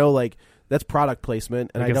movie. Like that's product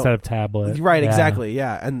placement, and Like I don't. instead of tablet. Right, Yeah. exactly,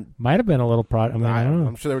 yeah, and Might have been a little product. I don't know.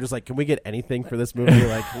 I'm sure they were just like, can we get anything for this movie?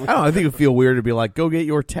 Like, I don't know. I think it would feel weird to be like, go get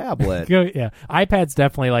your tablet. Yeah, iPad's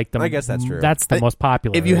definitely like the. I guess that's true. That's the most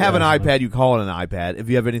popular. If you have an Yeah. iPad, you call it an iPad. If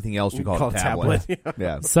you have anything else, you call it a tablet.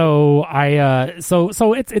 Yeah. So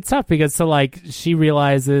so it's tough because like she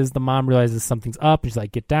realizes, the mom realizes something's up. And she's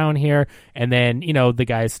like, get down here, and then the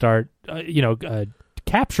guys start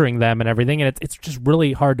capturing them and everything, and it's just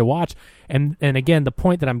really hard to watch. And again, the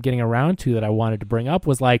point that I'm getting around to that I wanted to bring up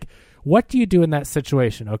was like, what do you do in that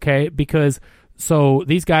situation? Okay, because so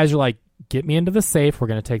these guys are like, get me into the safe. We're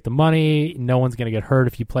going to take the money. No one's going to get hurt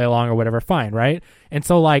if you play along or whatever. Fine, right? And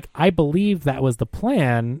so like I believe that was the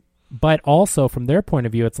plan, but also from their point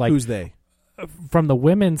of view, it's like, who's they? From the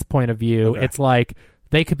women's point of view, it's like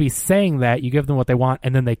they could be saying that you give them what they want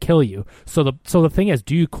and then they kill you. So the thing is,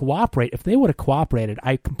 do you cooperate? If they would have cooperated,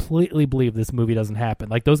 I completely believe this movie doesn't happen.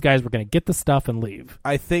 Like those guys were going to get the stuff and leave.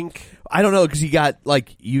 I think I don't know because you got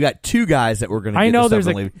two guys that were going to. I get know the there's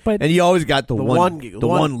stuff a- and leave. but- and you always got the one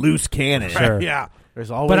one loose cannon. Sure. yeah.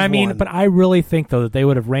 There's always. But I mean, one. but I really think though that they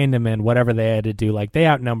would have reined him in, whatever they had to do. Like they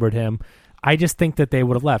outnumbered him. I just think that they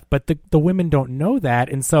would have left. But the women don't know that,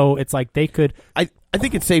 and so it's like they could. I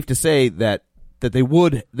think it's safe to say that they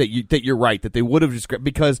would that you're right that they would have just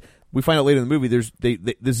because we find out later in the movie this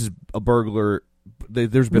is a burglar.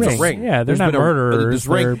 There's been Rings. a ring. Yeah, they're There's not been murderers. This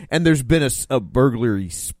ring, They're- and there's been a burglary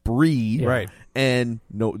spree. Yeah. Right. And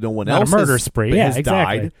no one Not else a murder has, spree. Yeah, has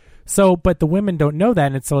exactly. died. So, but the women don't know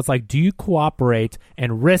that, and so it's like, do you cooperate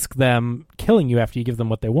and risk them killing you after you give them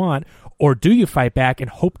what they want, or do you fight back and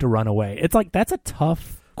hope to run away? It's like that's a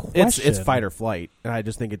tough question. it's fight or flight, and I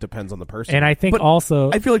just think it depends on the person. And I think But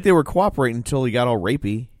also, I feel like they were cooperating until he got all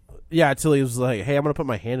rapey. yeah, until he was like, "Hey, I'm going to put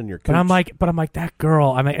my hand in your." but I'm like that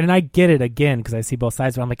girl. And I get it again because I see both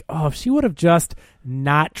sides. But I'm like, oh, if she would have just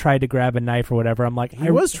not tried to grab a knife or whatever, I'm like,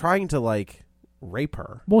 he was trying to like rape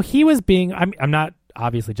her. Well, he was being. I'm not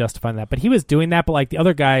obviously justifying that, but he was doing that. But like the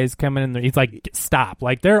other guys coming in there, he's like, stop.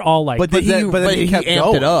 Like they're all like, But then he kept amped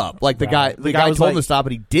going. it up. Like the guy was told like- him to stop,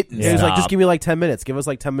 but he didn't. He was like, stop. "Just give me like 10 minutes. Give us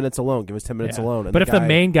like 10 minutes alone. Give us 10 minutes Yeah. alone." And But if the guy-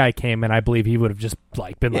 main guy came in, I believe he would have just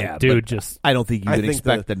like been Yeah, like, dude, but just. I don't think you I can think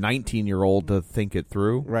expect the 19-year-old to think it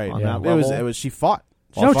through. right, On Yeah. that level. it was she fought.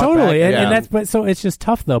 No, Fought totally, back. and Yeah. that's but so it's just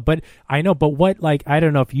tough though. But I know, but what like I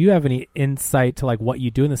don't know if you have any insight to like what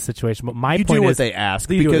you do in this situation. But my You point do what is they ask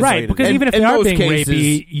You do because right because in- even if in they are most being cases,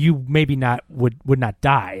 rapey, you maybe not would not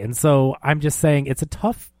die. And so I'm just saying it's a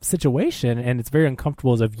tough situation, and it's very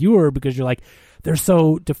uncomfortable as a viewer because you're like they're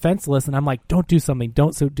so defenseless, and I'm like, don't do something,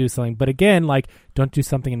 don't do something. But again, like don't do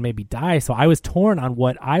something and maybe die. So I was torn on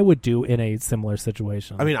what I would do in a similar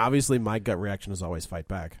situation. I mean, obviously, my gut reaction is always fight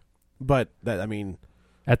back, but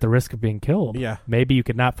at the risk of being killed, Yeah. maybe you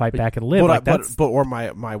could not fight back and live. or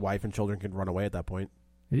my wife and children could run away at that point.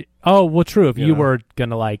 Oh, well, true. If You you know? were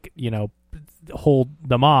gonna hold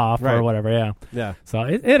them off Right. or whatever, yeah. Yeah. So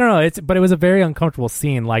I don't know. But it was a very uncomfortable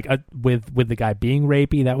scene. Like with the guy being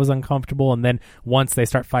rapey, that was uncomfortable. And then once they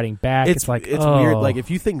start fighting back, it's like it's oh, weird. Like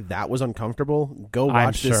if you think that was uncomfortable, go I'm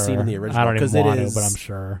watch this sure. scene in the original I don't because even want it to, is but I'm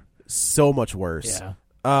sure. so much worse.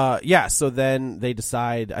 Yeah. So then they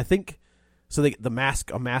decide. I think So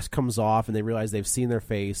a mask comes off, and they realize they've seen their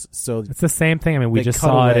face. So it's the same thing. I mean, we they just cut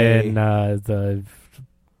saw away. it in the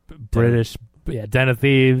British Den of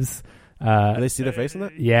Thieves. Do they see their face in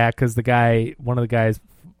that? Yeah, because one of the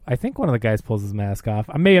guys pulls his mask off.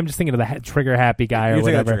 Maybe I'm just thinking of the trigger happy guy or You're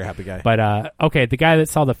thinking of the whatever. trigger happy guy. But okay, the guy that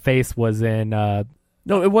saw the face was in.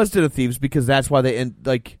 No, it was Den of Thieves because that's why they end.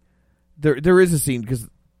 Like, there is a scene because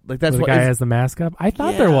like that's the what guy has the mask up. I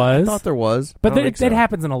thought there was. I thought there was, but I don't think so. it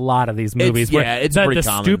happens in a lot of these movies. Where it's the pretty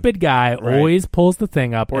common. stupid guy Right. always pulls the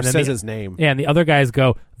thing up Or and then says his name. Yeah, and the other guys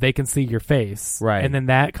go, they can see your face, Right. And then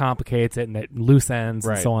that complicates it, and it loose ends,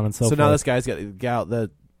 Right. and so on and so forth. So now this guy's got the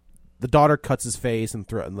daughter cuts his face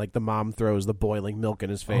and like the mom throws the boiling milk in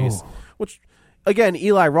his face, which again,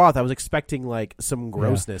 Eli Roth, I was expecting like some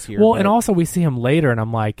grossness here. Well, but and also we see him later, and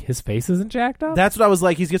I'm like, his face isn't jacked up. that's what I was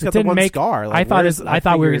like. He's just got the one scar. Like, I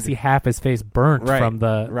thought we were going to see half his face burnt Right. from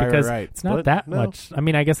the Right, because right. it's not But that no. much. I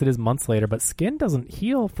mean, I guess it is months later, but skin doesn't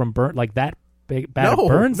heal from burnt like that big bad no,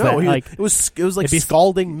 burns. no, that, like it was like it'd be-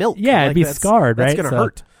 scalding milk. Yeah, like, it'd be that's- scarred, right? That's gonna So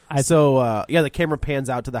hurt. The camera pans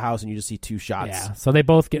out to the house and you just see two shots. Yeah, so they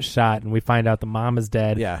both get shot, and we find out the mom is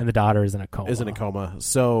dead, Yeah. and the daughter is in a coma. Is in a coma.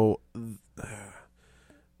 So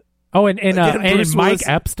and Bruce Mike Willis-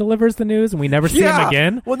 Epps delivers the news, and we never see him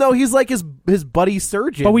again. Well, no, he's like his buddy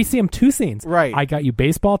surgeon. But we see him two scenes. Right. I got you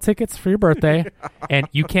baseball tickets for your birthday, and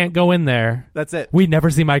you can't go in there. That's it. We never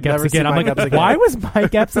see Mike Epps Never see again. I'm Mike like, Epps again. why was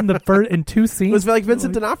Mike Epps in in two It scenes? was like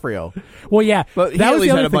Vincent D'Onofrio. Well, yeah, But he that at was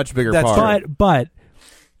least the had other a thing. much bigger That's part. But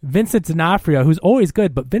Vincent D'Onofrio, who's always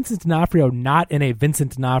good, but Vincent D'Onofrio not in a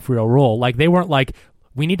Vincent D'Onofrio role. Like they weren't like,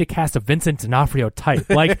 we need to cast a Vincent D'Onofrio type.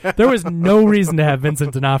 Like there was no reason to have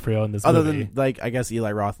Vincent D'Onofrio in this Other movie. than like I guess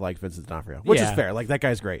Eli Roth liked Vincent D'Onofrio, which is Yeah. fair. Like that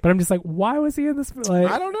guy's great. But I'm just like, why was he in this? Like,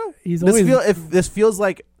 I don't know. He's this always this feels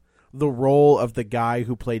like the role of the guy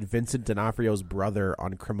who played Vincent D'Onofrio's brother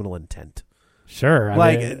on Criminal Intent. sure. I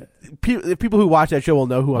Like mean, people who watch that show will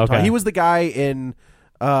know who I'm Okay. talking. He was the guy in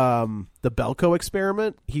the Belko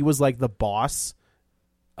Experiment. He was like the boss.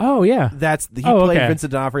 oh yeah, He Oh, played okay.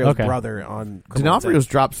 Vincent D'Onofrio's Okay. brother on Criminal D'Onofrio's Intent.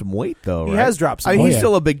 dropped some weight though. He right? has dropped some I mean, weight. he's yeah.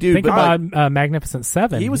 still a big dude. Think but like, about Magnificent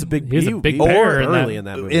Seven. He was a big. He was a big he bear in early that. in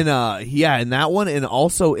that movie. in in that one, and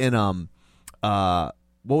also in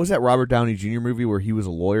what was that Robert Downey Jr. movie where he was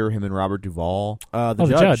a lawyer? Him and Robert Duvall. The Oh, the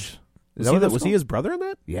judge. Is that what that was he his brother in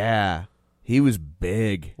that? Yeah, he was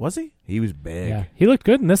big. Was he? He was big. Yeah, he looked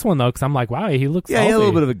good in this one though, because I'm like, wow, he looks. Yeah, he had a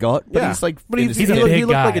little healthy. bit of a gut, but Yeah. he's like, But in he's his a 50s. big he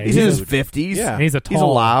looked like guy. a He's in his dude. 50s. Yeah. And he's a He's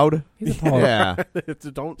tall. allowed. He's a tall. Yeah.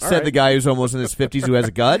 Don't Said the guy who's almost in his 50s who has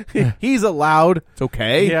a gut. He's allowed. It's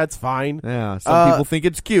okay. Yeah, it's fine. Yeah, some people think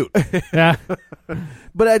it's cute. Yeah.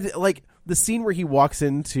 But I like the scene where he walks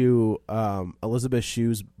into Elizabeth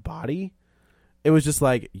Shue's body. It was just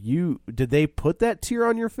like, did they put that tear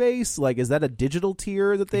on your face? Like, is that a digital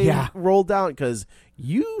tear that they rolled down? Because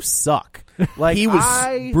you suck. Like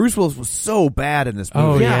Bruce Willis was so bad in this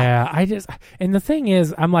Oh movie. yeah. And the thing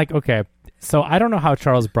is, I'm like, okay, so I don't know how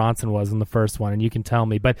Charles Bronson was in the first one, and you can tell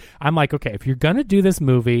me, but I'm like, okay, if you're gonna do this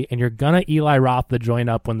movie and you're gonna Eli Roth the joint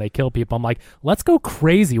up when they kill people, I'm like, let's go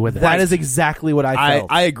crazy with it. That is exactly what I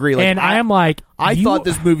felt. I agree. Like, and I am like, I thought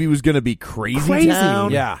this movie was going to be crazy town.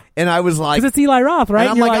 Yeah. And I was like, because it's Eli Roth, right? and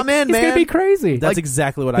I'm You're like, I'm in, he's man. gonna be crazy. That's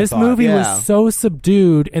exactly what I this thought. movie Yeah. was so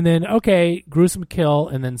subdued, and then okay, gruesome kill,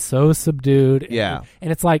 and then so subdued. Yeah.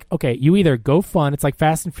 and it's like, okay, you either go fun. It's like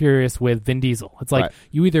Fast and Furious with Vin Diesel. It's like Right.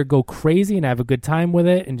 you either go crazy and have a good time with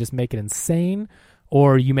it and just make it insane,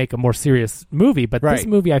 or you make a more serious movie. But this Right.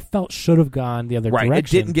 movie, I felt should have gone the other right. It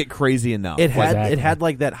direction. didn't get crazy enough. It had Exactly.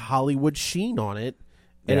 like that Hollywood sheen on it,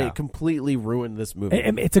 and Yeah. it completely ruined this movie.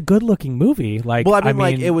 It's a good looking movie. Like, well, I mean,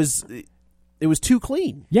 like it was too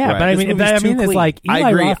clean. Yeah, Right. but I This mean, movie's I too mean, it's clean. like Eli I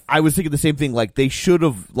agree. Roth. I was thinking the same thing. Like, they should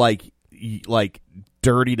have, like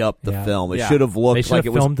dirtied up the Yeah. film. It Yeah. should have They looked should like have it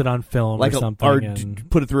was filmed it on film like or a, something. or and-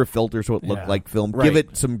 put it through a filter so it looked Yeah. like film. Right. Give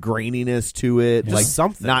it some graininess to it, Just like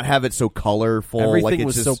something. Not have it so colorful. Everything like it's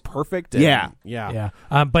was just, so perfect. And, Yeah. yeah.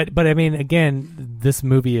 Yeah. But I mean, again, this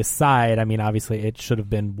movie aside, I mean, obviously it should have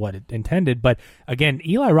been what it intended. But again,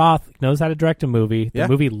 Eli Roth knows how to direct a movie. The Yeah.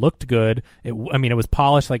 movie looked good. It was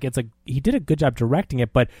polished. Like he did a good job directing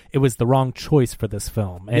it, but it was the wrong choice for this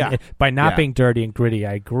film. And Yeah. by not Yeah. being dirty and gritty,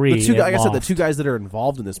 I agree. The two, it like I said, the lost. two guys that are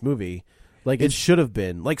involved in this movie, like it should have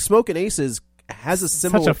been like Smoking Aces has a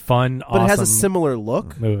similar, such a fun, but it has a awesome similar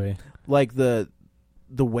look, movie. like the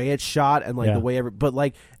way it's shot and like Yeah. the way but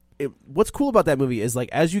like what's cool about that movie is like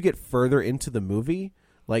as you get further into the movie,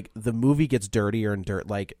 like the movie gets dirtier and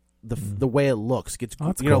like the way it looks gets Oh,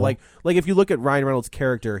 that's you know cool. like if you look at Ryan Reynolds'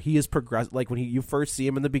 character, he is progressed. Like when you first see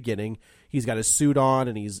him in the beginning, he's got his suit on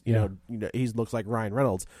and he's you know he looks like Ryan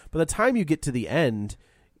Reynolds. By the time you get to the end,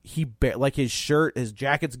 like his shirt, his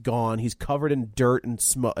jacket's gone. He's covered in dirt and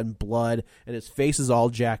and blood, and his face is all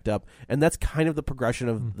jacked up. And that's kind of the progression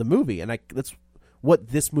of the movie. And that's what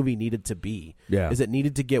this movie needed to be. Yeah, is it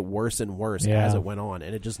needed to get worse and worse as it went on,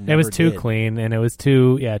 and it just never it was too did. clean, and it was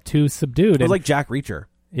too subdued. It was like Jack Reacher.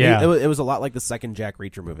 Yeah, it was a lot like the second Jack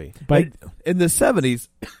Reacher movie. But in the 70s,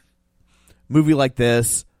 movie like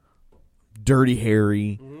this, Dirty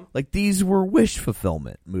Harry, like these were wish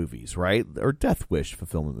fulfillment movies, right? Or death wish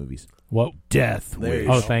fulfillment movies. What death wish?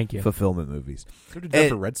 Oh, thank you. Fulfillment movies. Could have done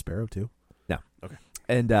for Red Sparrow too. No, okay.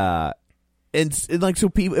 And like so,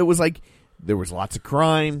 people. It was like there was lots of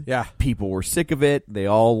crime. Yeah, people were sick of it. They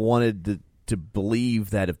all wanted to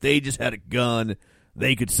believe that if they just had a gun,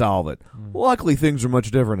 they could solve it. Luckily, things are much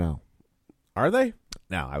different now. Are they?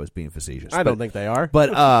 No, I was being facetious. I don't think they are. But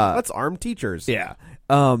let's arm teachers. Yeah.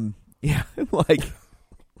 Yeah,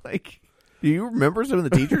 like, do you remember some of the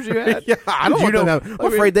teachers you had? Yeah, I don't want them. I'm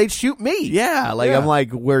afraid they'd shoot me. Yeah, I'm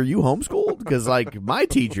like, were you homeschooled? Because like my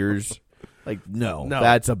teachers, like, no,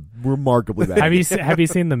 that's a remarkably bad. Have you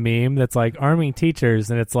seen the meme that's like arming teachers,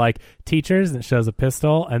 and it's like teachers, and it shows a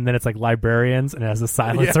pistol, and then it's like librarians, and it has a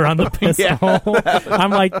silencer on the pistol. I'm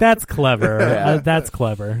like, that's clever. That's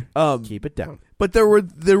clever. Keep it down. But there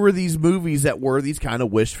were these movies that were these kind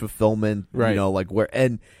of wish fulfillment, right? You know, like where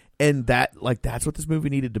and that like that's what this movie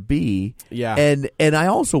needed to be. Yeah. And I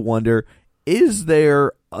also wonder, is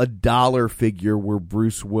there a dollar figure where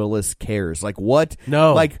Bruce Willis cares? Like what?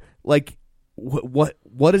 No. Like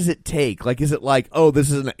what does it take? Like, is it like, oh,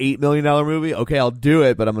 this is an $8 million movie? Okay, I'll do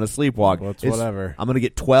it, but I'm going to sleepwalk. Well, it's whatever. I'm going to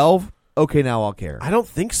get 12. Okay, now I'll care. I don't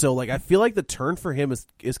think so. Like, I feel like the turn for him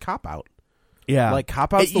is Cop Out. Yeah, like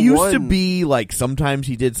Cop Out's it the used one. to be like sometimes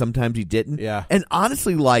he did, sometimes he didn't. Yeah, and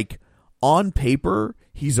honestly, like on paper,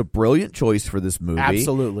 he's a brilliant choice for this movie.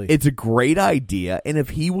 Absolutely, it's a great idea, and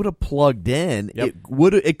if he would have plugged in,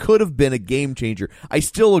 it could have been a game changer. I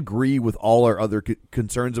still agree with all our other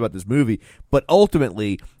concerns about this movie, but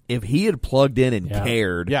ultimately, if he had plugged in and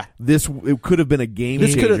cared, it could have been a game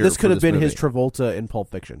changer. This could have been movie. his Travolta in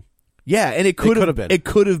Pulp Fiction. Yeah, and it could have been. It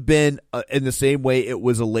could have been in the same way it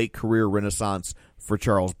was a late career renaissance for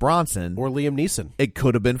Charles Bronson or Liam Neeson. It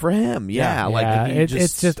could have been for him. Yeah, like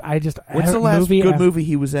it's just What's the last good movie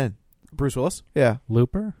he was in? Bruce Willis. Yeah,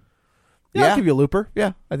 Looper. Yeah, I'll give you Looper.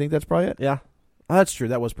 Yeah, I think that's probably it. Yeah, that's true.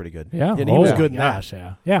 That was pretty good. Yeah, and he was good in gosh,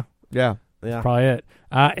 that. Yeah. That's probably it.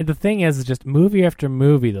 And the thing is just movie after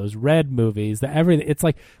movie, those Red movies, everything. It's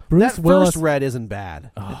like Bruce Willis. First Red isn't bad,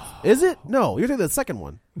 is it? No, you're thinking the second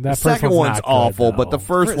one. The second one's awful, but the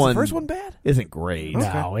first one, bad? Isn't great.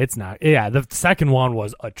 No, it's not. Yeah, the second one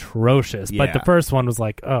was atrocious, but the first one was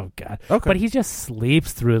like, oh god. Okay. But he just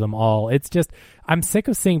sleeps through them all. It's just I'm sick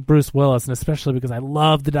of seeing Bruce Willis, and especially because I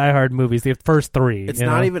love the Die Hard movies, the first three. It's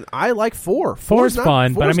not even. I like 4. Four's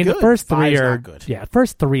fun, but I mean good. the first 3 are good. Yeah,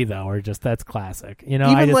 first 3 though are just that's classic. You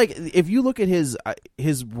know, even like if you look at his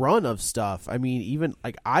run of stuff, I mean, even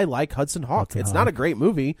like I like Hudson Hawk. It's not a great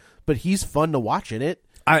movie, but he's fun to watch in it.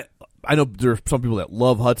 I know there are some people that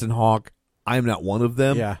love Hudson Hawk. I am not one of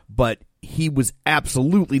them. Yeah. But he was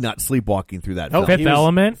absolutely not sleepwalking through that film. Fifth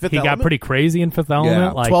Element. He got pretty crazy in Fifth Element.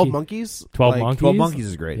 Yeah. Like 12 Monkeys. 12 Monkeys. 12 Monkeys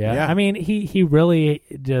is great. Yeah. I mean, he really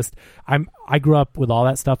just. I grew up with all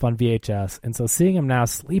that stuff on VHS, and so seeing him now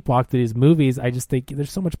sleepwalk through these movies, I just think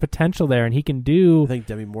there's so much potential there, and he can do. I think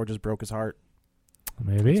Demi Moore just broke his heart.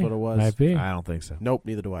 Maybe that's what it was. Might be. I don't think so. Nope,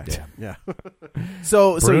 neither do I. Yeah.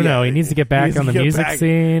 So Bruno, he needs to get back on the music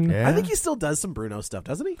scene. Yeah. I think he still does some Bruno stuff,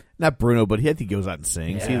 doesn't he? Not Bruno, but I think he goes out and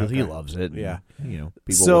sings. Yeah, He loves it. Yeah. And, you know,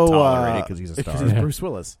 people will tolerate it because he's a star. Because he's Bruce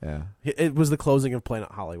Willis. Yeah. It was the closing of Planet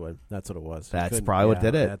Hollywood. That's what it was. That's probably what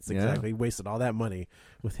did it. That's exactly. He wasted all that money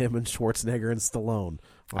with him and Schwarzenegger and Stallone.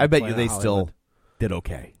 I bet you Planet they Hollywood. still did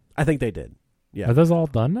okay. I think they did. Yeah. Are those all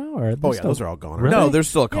done now? Or those are all gone. Really? No, there's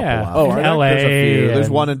still a couple out. Oh, in LA. There's a few.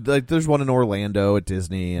 and- There's one in Orlando at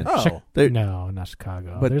Disney. And no, not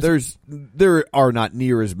Chicago. But there are not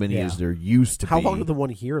near as many as there used to How be. long did the one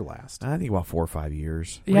here last? I think about 4 or 5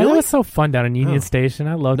 years. Yeah, that was so fun down in Union Station.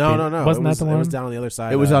 I loved it. No. Wasn't that the one? It was down on the other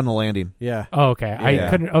side. It was on the landing. Yeah. Oh, okay. Yeah. I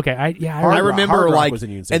couldn't. Okay. I remember Hard Rock like, was in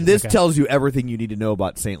Union Station. and this Okay. tells you everything you need to know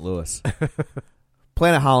about St. Louis.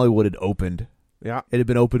 Planet Hollywood had opened. Yeah. It had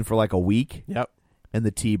been open for like a week. Yep. And the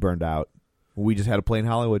T burned out. We just had a plain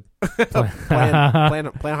Hollywood. Plain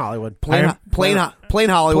Hollywood. Plain Hollywood. Plain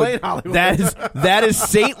Hollywood. That is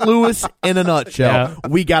St. Louis in a nutshell. Yeah.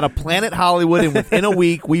 We got a Planet Hollywood, and within a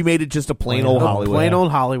week, we made it just a plain old Hollywood. Plain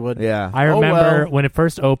old Hollywood. Yeah. I remember when it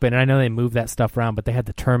first opened, and I know they moved that stuff around, but they had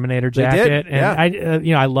the Terminator jacket, did?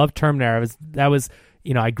 and I love Terminator.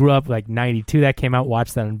 I grew up like 92 that came out,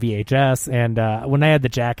 watched that on VHS, and when I had the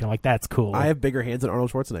jacket, I'm like, that's cool. I have bigger hands than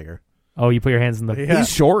Arnold Schwarzenegger. Oh, you put your hands in the... Yeah. He's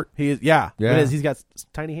short. He is, yeah. It is. He's got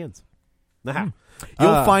tiny hands.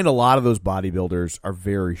 You'll find a lot of those bodybuilders are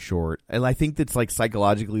very short, and I think that's like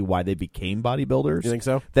psychologically why they became bodybuilders. You think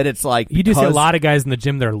so? That it's like you do see a lot of guys in the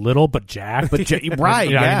gym. They're little but jacked, right? I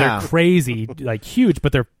mean, they're crazy, like huge,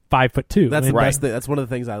 but they're 5'2". That's the best. That's one of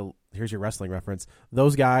the things. Here's your wrestling reference.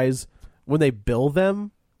 Those guys, when they bill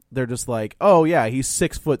them, they're just like, oh yeah, he's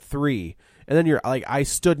 6'3", and then you're like, I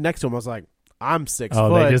stood next to him. I was like, I'm 6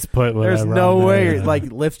 foot. They just put there's no way there. like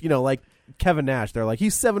lift. Like Kevin Nash. They're like,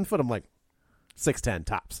 he's 7 foot. I'm like 6'10"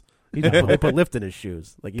 tops. They put lift in his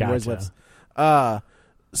shoes. Like he always lifts.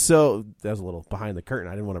 So that was a little behind the curtain.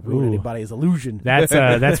 I didn't want to ruin anybody's illusion.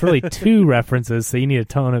 That's really 2 references, so you need to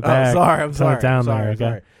tone it back. I'm sorry. Tone it down I'm sorry,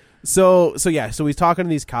 there. okay. So he's talking to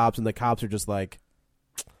these cops, and the cops are just like,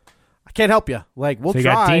 I can't help you. Like, we'll so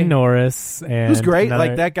try. You got Dean Norris, and who's great.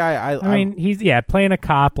 Like that guy. I mean, he's playing a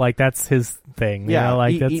cop. Like that's his thing. Yeah,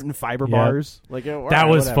 like that's, eating fiber bars. Like that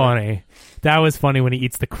was whatever. funny. That was funny when he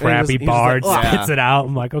eats the crappy bar and spits it out.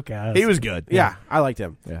 I'm like, okay, he was good. Yeah, I liked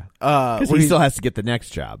him. Yeah, because he still has to get the next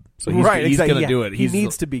job. So he's exactly. going to do it. He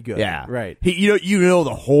needs to be good. Yeah, right. You know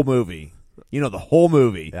the whole movie.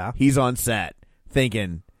 Yeah. He's on set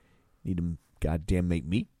thinking, need to goddamn make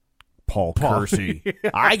me Paul Kersey.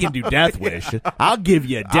 I can do Death Wish. I'll give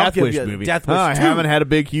you a Death Wish movie. Death Wish I haven't had a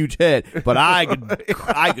big, huge hit, but I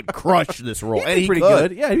could crush this role. He'd be pretty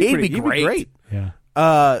good. Yeah, he'd be great. Yeah.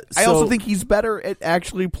 I also think he's better at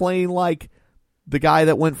actually playing like the guy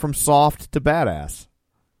that went from soft to badass.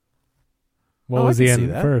 What was he in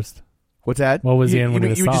first? What's that? What was he in when he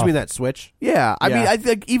was You soft? just mean that switch? Yeah, I mean, I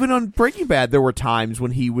think even on Breaking Bad, there were times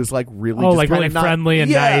when he was like really, like really friendly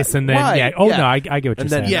and nice, and then no, I get what you're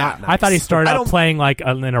saying. Nice. I thought he started out playing like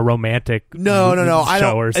in a romantic no,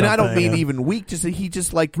 show or something. and I don't mean even weak. Just he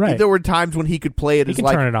just like there were times when he could play it as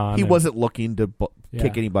like turn it on he wasn't looking to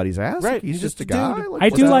kick anybody's ass. Right, He's just a guy. I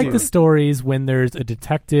do like the stories when there's a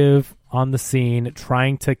detective on the scene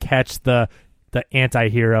trying to catch the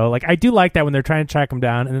anti-hero. Like, I do like that when they're trying to track him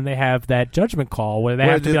down, and then they have that judgment call where they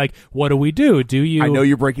have to be like, what do we do? Do you... I know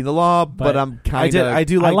you're breaking the law, but I'm kind of...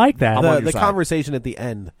 I like that. The conversation at the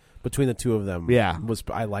end between the two of them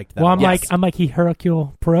I liked that. Well, I'm like, he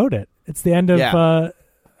Hercule Poirot it. It's the end of... I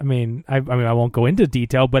mean, I won't go into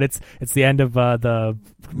detail, but it's the end of the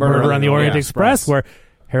Murder on the Orient Express where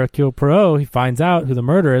Hercule Poirot, he finds out who the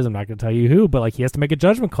murderer is. I'm not going to tell you who, but like he has to make a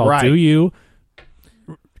judgment call. Right. Do you...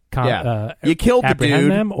 you killed the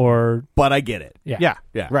dude, them or but I get it. Yeah.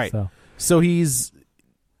 Right. So he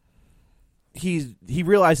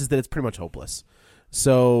realizes that it's pretty much hopeless.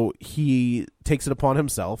 So he takes it upon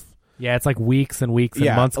himself. Yeah, it's like weeks and weeks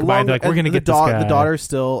and months go by. Like, we're gonna get this guy. The daughter's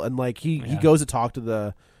still, and like he goes to talk to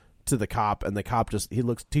the cop, and the cop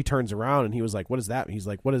he turns around and he was like, "What is that?" And he's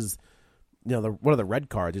like, "What is what are the red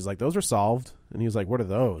cards?" He's like, "Those are solved." And he was like, "What are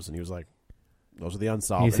those?" And he was like, those are the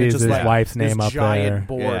unsolved. He sees just his wife's name this up giant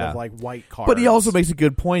there. board of like white cards. But he also makes a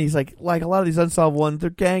good point. He's like a lot of these unsolved ones, they're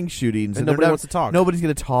gang shootings, and nobody wants to talk. Nobody's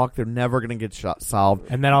going to talk. They're never going to get solved.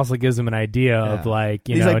 And that also gives him an idea of like,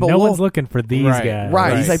 he's like, no one's looking for these guys.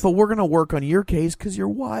 Right. He's like, but we're going to work on your case because you're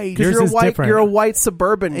white. Because you're a white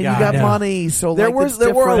suburban and guy. you got money. So there were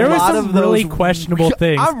some really questionable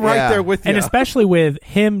things. I'm right there with you, and especially with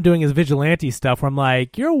him doing his vigilante stuff, where I'm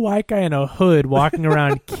like, you're a white guy in a hood walking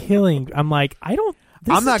around killing. I'm like,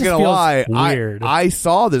 I'm not gonna lie. Weird. I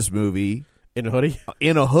saw this movie in a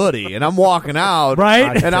hoodie, and I'm walking out,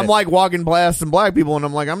 right, and I'm like walking past some black people, and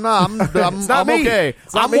I'm like, I'm okay.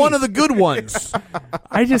 I'm one of the good ones.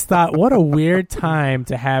 I just thought, what a weird time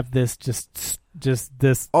to have this. Just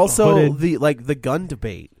this. Also, hooded. the gun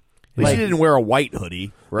debate. She didn't wear a white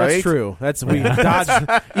hoodie, right? That's true. We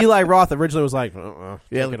dodged. Eli Roth originally was like,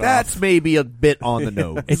 that's maybe a bit on the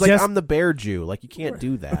nose. It's like, I'm the bear Jew. Like, you can't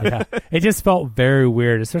do that. Yeah. It just felt very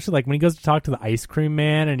weird, especially like when he goes to talk to the ice cream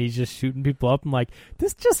man and he's just shooting people up. I'm like,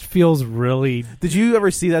 this just feels really. Did you ever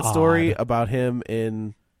see that story odd. about him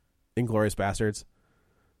in Inglourious Bastards?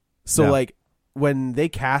 So, like, when they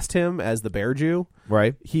cast him as the bear Jew,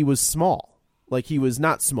 right? He was small. Like, he was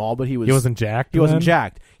not small, but he wasn't jacked. He wasn't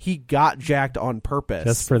jacked. He got jacked on purpose.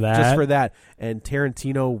 Just for that. And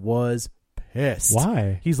Tarantino was pissed.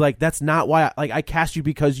 Why? He's like, that's not why. I cast you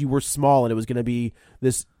because you were small, and it was going to be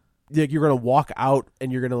this. You're going to walk out, and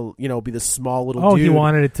you're going to, be this small little dude. He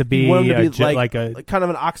wanted it to be, like kind of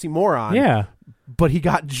an oxymoron. Yeah. But he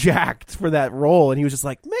got jacked for that role, and he was just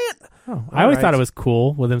like, man. Oh, I always thought it was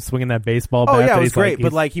cool with him swinging that baseball bat. Oh yeah, that it was he's great.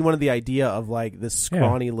 Like, But he wanted the idea of this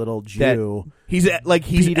scrawny little Jew. He's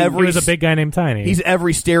he was a big guy named Tiny. He's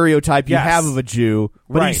every stereotype you Yes. have of a Jew,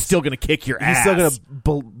 but Right. he's still going to kick your ass. He's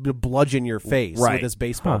still going to bludgeon your face Right. with his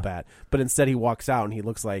baseball bat. But instead, he walks out and he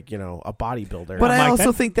looks like a bodybuilder. But I like also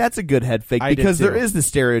that. think that's a good head fake I did because there too. is the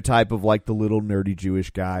stereotype of the little nerdy Jewish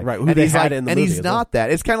guy, Right, who And they he's had in the and movie he's as well. not that.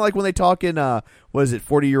 It's kind of like when they talk in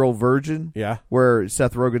 40-Year-Old Virgin, Yeah. where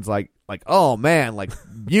Seth Rogen's like, oh man,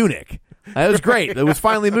 Munich. That was great. It was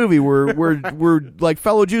finally a movie where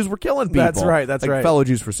fellow Jews were killing people. That's right, that's right. Fellow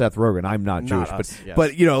Jews for Seth Rogen. I'm not Jewish, us, yes.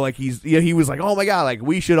 but he was like, oh my god,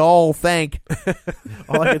 we should all thank.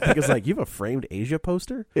 All I can think is you have a framed Asia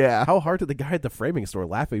poster? Yeah. How hard did the guy at the framing store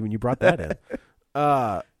laugh at you when you brought that in?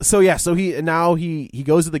 So he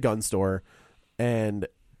goes to the gun store and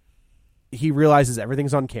he realizes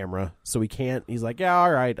everything's on camera, so he can't. He's like, yeah,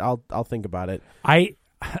 all right, I'll think about it. I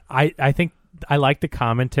think I like the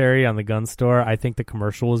commentary on the gun store. I think the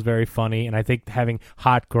commercial was very funny, and I think having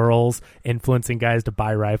hot girls influencing guys to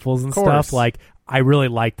buy rifles and stuff, I really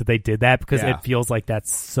like that they did that because it feels like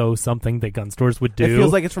that's so something that gun stores would do. It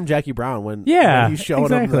feels like it's from Jackie Brown when he's showing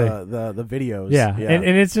exactly. them the videos. Yeah. And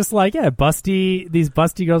it's just these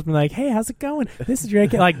busty girls be like, hey, how's it going? This is your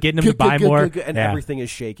getting them to buy more. And everything is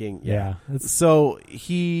shaking. Yeah. So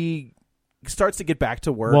he starts to get back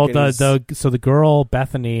to work. Well, and so the girl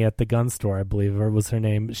Bethany at the gun store, I believe, or was her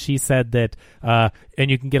name. She said that, and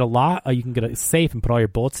you can get you can get a safe and put all your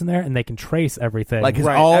bullets in there, and they can trace everything.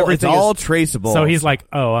 It's all traceable. So he's like,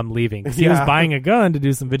 "Oh, I'm leaving." 'Cause he was buying a gun to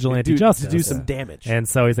do some vigilante justice, to do some damage. And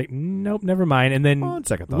so he's like, "Nope, never mind." And then, on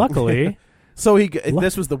second thought. luckily, so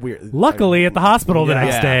this was the weird. Luckily, at the hospital the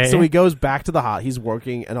next day. So he goes back to the he's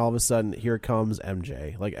working, and all of a sudden, here comes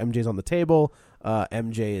MJ. MJ's on the table.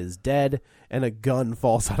 MJ is dead, and a gun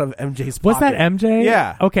falls out of MJ's pocket. Was that MJ?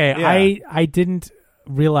 Yeah. Okay. Yeah. I didn't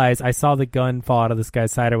realize. I saw the gun fall out of this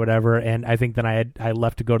guy's side or whatever, and I think then I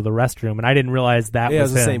left to go to the restroom, and I didn't realize that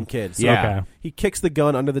was the him. same kid. So Okay. He kicks the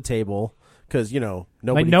gun under the table because no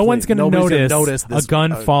one's going to notice this, a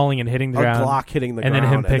gun falling and hitting the ground, a Glock hitting the and ground,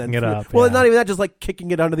 then him picking it up. Well, yeah. not even that, just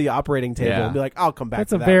kicking it under the operating table and be like, "I'll come back." That's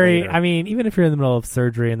to a that very. later. I mean, even if you're in the middle of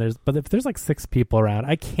surgery and if there's 6 people around,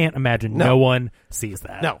 I can't imagine no one sees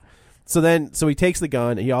that. No. So he takes the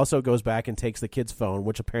gun. He also goes back and takes the kid's phone,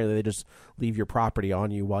 which apparently they just leave your property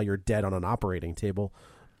on you while you're dead on an operating table.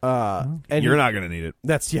 And you're not going to need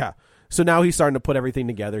it. So now he's starting to put everything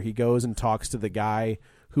together. He goes and talks to the guy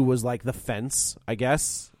who was the fence, I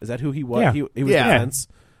guess. Is that who he was? Yeah. He was the fence.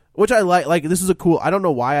 Which I like. This is a cool. I don't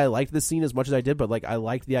know why I liked this scene as much as I did, but I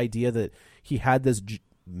liked the idea that he had this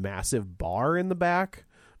massive bar in the back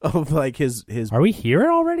of his. Are we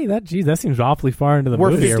here already? That seems awfully far into the We're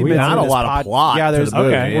movie. 50 Are we minutes not into a this lot of plot Yeah, to there's the movie.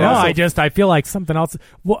 Okay. Yeah. No, I feel like something else.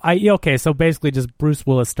 Well, okay. So basically, just Bruce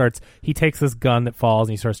Willis he takes this gun that falls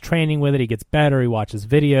and he starts training with it. He gets better. He watches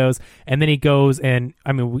videos, and then he goes and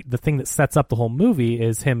the thing that sets up the whole movie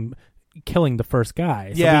is him killing the first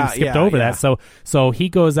guy. So we skipped over that. So he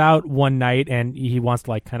goes out one night and he wants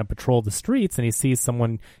to kind of patrol the streets, and he sees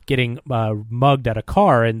someone getting mugged at a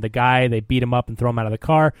car, and the guy, they beat him up and throw him out of the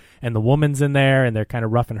car, and the woman's in there and they're kind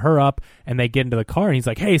of roughing her up, and they get into the car and he's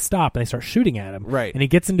like, hey, stop, and they start shooting at him. Right. And he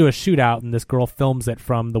gets into a shootout, and this girl films it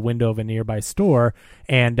from the window of a nearby store,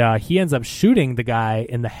 and he ends up shooting the guy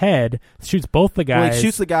in the head, shoots both the guys. Well, he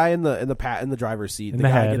shoots the guy in the driver's seat. in the the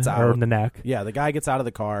guy head gets out or in the neck. Yeah, the guy gets out of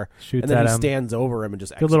the car, Shoots and then at he him. stands over him and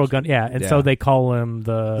just Good little gun, yeah. And so Yeah. they call him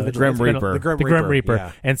the Grim Reaper. The Grim Reaper.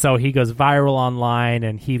 Yeah. And so he goes viral online,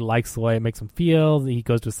 and he likes the way it makes him feel. He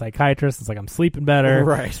goes to a psychiatrist. It's like, I'm sleeping better.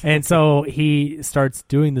 Right. And so he starts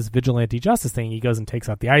doing this vigilante justice thing. He goes and takes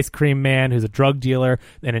out the ice cream man, who's a drug dealer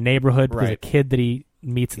in a neighborhood, because Right. a kid that he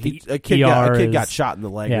meets at the A kid ER got is- shot in the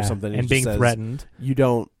leg yeah, or something, and he being just says, threatened.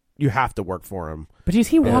 You have to work for him. But geez,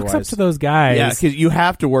 he walks up Otherwise- to those guys. Yeah, because you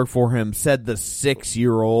have to work for him, said the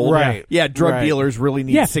 6-year-old. Right. Yeah, drug Right. dealers really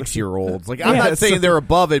need Yeah. 6-year-olds. I'm Yeah. not saying they're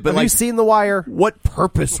above it, but Have you seen The Wire? what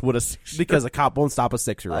purpose would a 6-year-old? Because a cop won't stop a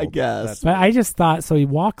 6-year-old. I guess. But I just thought, so he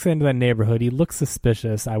walks into that neighborhood, he looks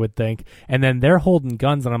suspicious, I would think, and then they're holding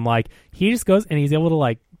guns, and I'm like, he just goes and he's able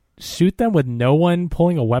to shoot them with no one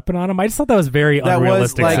pulling a weapon on him. I just thought that was very That was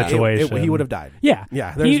unrealistic like situation. he would have died. Yeah,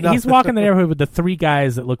 Yeah, He's walking the neighborhood with the 3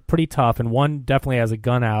 guys that look pretty tough, and one definitely has a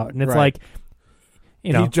gun out, and it's Right.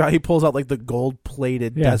 like, he pulls out the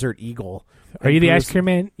gold-plated Yeah. Desert Eagle. are you the ice cream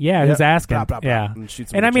man? Yeah, who's Yep. asking? Blah, blah, blah, yeah, and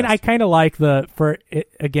shoots him and in I the mean, I chest. kind of like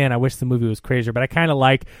again, I wish the movie was crazier, but I kind of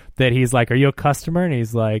like that he's like, "Are you a customer?" And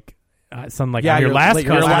he's like, some like Yeah, your your- last like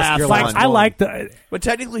your customer. last- your Like, last I one. like the. But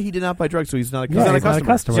technically, he did not buy drugs, so he's not a Yeah, customer. he's not a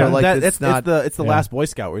customer. So, Yeah, like, that- it's not. it's the yeah. last Boy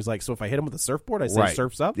Scout where he's like, so if I hit him with a surfboard, I say Right.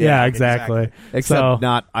 surfs up. Yeah, exactly. Except So-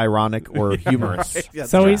 not ironic or humorous. Right, yeah,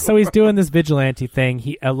 So that's he's doing this vigilante thing.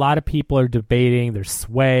 A lot of people are debating. There's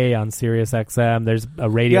Sway on Sirius XM. There's a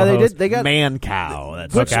radio Yeah, host. they got Man cow.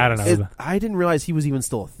 That's Okay, I don't know. I didn't realize he was even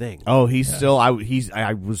still a thing. Oh, he's still. I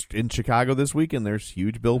was in Chicago this week, and there's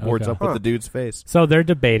huge billboards Okay. up with the dude's face. So they're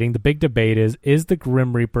debating. The big debate is the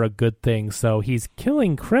Grim Reaper a good thing? So he's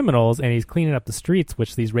killing criminals and he's cleaning up the streets,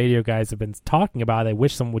 which these radio guys have been talking about. They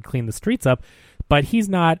wish someone would clean the streets up, but he's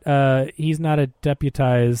not a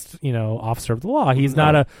deputized, officer of the law. He's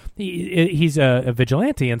not he's a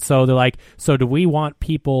vigilante. And so they're like, so do we want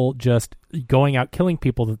people just going out killing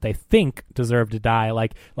people that they think deserve to die?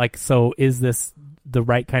 Like, so is this the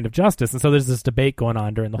right kind of justice? And so there's this debate going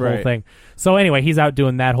on during the whole Right. thing. So anyway, he's out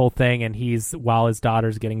doing that whole thing, and while his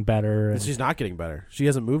daughter's getting better. And, She's not getting better. She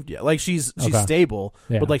hasn't moved yet. Like she's Okay. stable,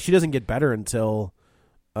 Yeah. but like she doesn't get better until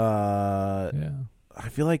yeah. I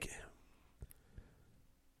feel like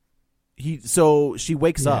she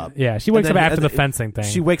wakes up. Yeah, she and wakes then- up after and the then fencing thing.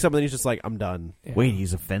 She wakes up and then he's just like, I'm done. Yeah. Wait,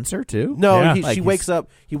 he's a fencer too? No, Yeah. she Like wakes up.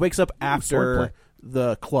 He wakes up after swordplay.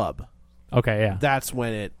 the club. Okay, yeah. That's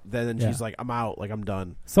when then Yeah. she's like, I'm out. Like I'm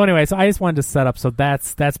done. So anyway, I just wanted to set up. So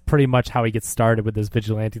that's pretty much how he gets started with this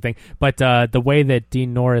vigilante thing. But the way that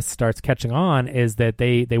Dean Norris starts catching on is that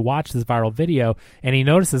they watch this viral video, and he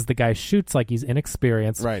notices the guy shoots like he's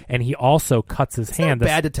inexperienced, Right. And he also cuts his hand. Not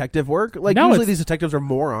bad detective work. Like No, usually it's- these detectives are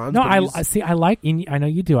morons. No, but he's- I see. I like. I know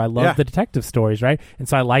you do. I love Yeah. the detective stories, right? And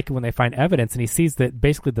so I like it when they find evidence, and he sees that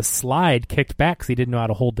basically the slide kicked back because he didn't know how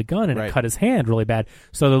to hold the gun, and Right. it cut his hand really bad.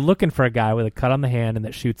 So they're looking for a guy with a cut on the hand and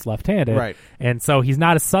that shoots left-handed, Right. And so he's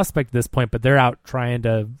not a suspect at this point, but they're out trying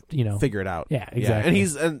to, figure it out. Yeah, exactly.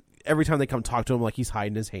 And every time they come talk to him, like he's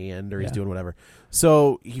hiding his hand or he's Yeah. doing whatever.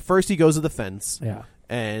 So he goes to the fence. Yeah.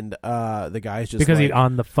 And the guy's just because like,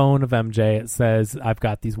 on the phone of MJ it says, I've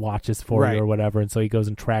got these watches for Right. you or whatever, and so he goes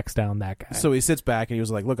and tracks down that guy. So he sits back and he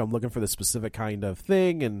was like, look, I'm looking for this specific kind of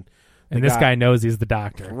thing. And this guy knows he's the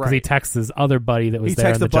doctor because he Right. texts his other buddy that was He there.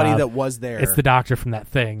 texts on the buddy job. that was there. It's the doctor from that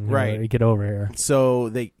thing. Right. Get over here. So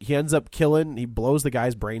he ends up killing. He blows the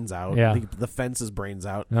guy's brains out. Yeah. The fence's brains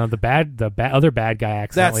out. No, other bad guy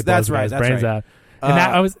accidentally That's blows the right, guy's that's brains right. out. And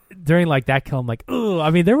that I was during like that kill. I'm like, oh, I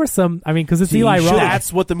mean, there were some. I mean, because it's Eli Roth.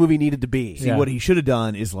 That's what the movie needed to be. See, Yeah. what he should have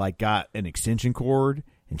done is like got an extension cord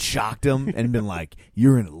and shocked him and been like,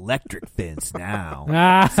 "You're an electric fence now."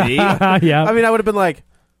 See? Yeah. I mean, I would have been like,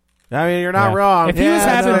 you're not Yeah. wrong. If he was Yeah,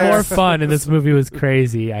 having no. more fun and this movie was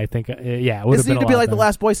crazy, I think, it would This have been needed a to be lot like The better.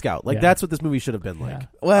 Last Boy Scout. Like Yeah. that's what this movie should have been like. Yeah.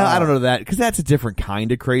 Well, I don't know that because that's a different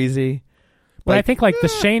kind of crazy. But I think like a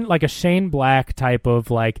Shane Black type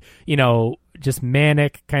of like, just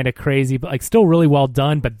manic, kind of crazy, but like still really well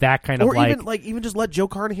done. But that kind of Or like even just let Joe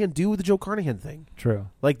Carnahan do the Joe Carnahan thing. true.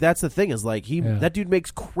 Like that's the thing is like that dude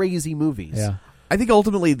makes crazy movies. Yeah. I think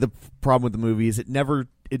ultimately the problem with the movie is it never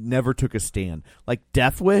took a stand. Like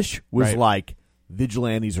Death Wish was Right. like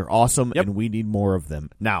vigilantes are awesome Yep. and we need more of them.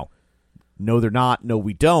 Now, no, they're not. No,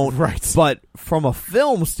 we don't. Right. But from a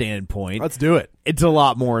film standpoint, Let's do it. it's a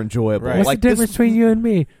lot more enjoyable. Right. What's Like the difference this, between you and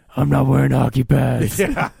me? I'm not wearing hockey pads.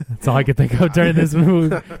 Yeah. That's all I could think of during this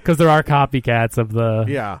movie because there are copycats of the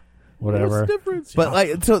Yeah. whatever. What's the difference? but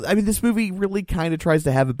like, so I mean, this movie really kind of tries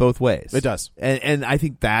to have it both ways. It does. and I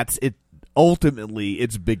think that's it. Ultimately,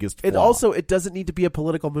 its biggest. It flaw. also it doesn't need to be a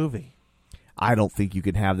political movie. I don't think you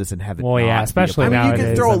can have this and have it. Well, not yeah, be a especially I mean, you nowadays,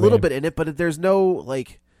 can throw I a little mean- bit in it, but there's no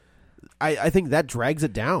like. I think that drags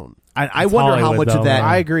it down. I It's wonder how Hollywood, much though, of that. man.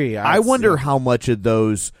 I agree. I wonder how much of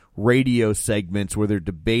those radio segments where they're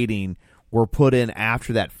debating were put in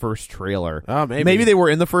after that first trailer. Oh, maybe. Maybe they were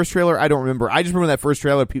in the first trailer. I don't remember. I just remember that first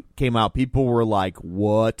trailer came out. People were like,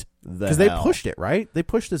 "What the?" because they hell?" pushed it right. They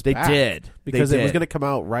pushed this. They back did. because They it was did. going to come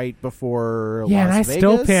out right before. Yeah, and Las I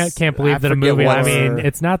still Vegas. can't believe I that a forget movie. what I mean, or-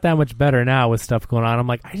 it's not that much better now with stuff going on. I'm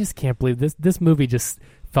like, I just can't believe this movie just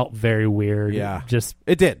felt very weird. Yeah. just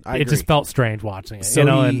It did. I it agree. just felt strange watching it.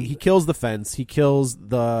 So and he kills the fence. He kills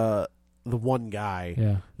the one guy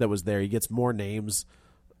Yeah. that was there. He gets more names.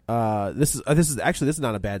 This is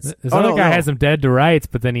not a bad. this other guy has him dead to rights,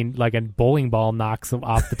 but then he like a bowling ball knocks him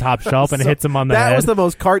off the top shelf and So hits him on the that head. was the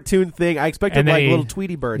most cartoon thing. I expected And then like he- little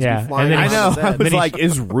Tweety birds yeah, to be flying. and then I he- know. off his I head. was like,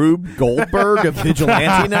 "Is Rube Goldberg a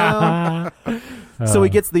vigilante now?" So he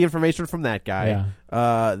gets the information from that guy.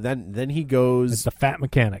 Yeah. Then he It's goes. the fat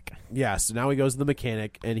mechanic So now he goes to the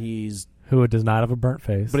mechanic, and who does not have a burnt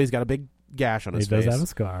face, but he's got a big gash on he his does face. have a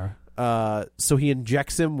scar. So he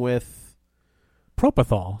injects him with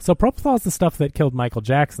propofol. So propofol is the stuff that killed Michael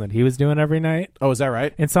Jackson that he was doing every night. Oh, is that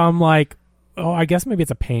right? And so I'm like, oh, I guess maybe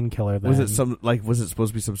it's a painkiller then. Was it supposed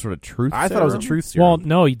to be some sort of truth I serum? thought it was a truth serum. Well,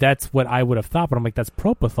 no, that's what I would have thought, but I'm like, that's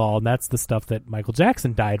propofol, and that's the stuff that Michael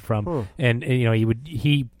Jackson died from. And you know,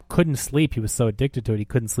 he couldn't sleep. He was so addicted to it, he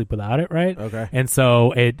couldn't sleep without it, right? Okay. And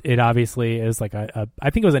so it obviously is like I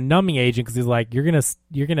think it was a numbing agent, because he's like, you're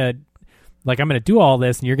gonna like, I'm gonna do all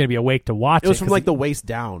this, and you're gonna be awake to watch it. It was from like the waist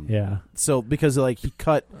down. Yeah. So because like he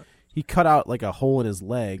cut out like a hole in his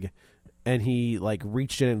leg. And he like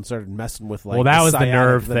reached in and started messing with like. Well, that was the sciatic,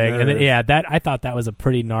 nerve the thing, nerve. and then, that I thought that was a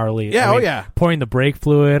pretty gnarly. Yeah, I mean, yeah. Pouring the brake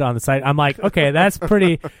fluid on the side, I'm like, okay, that's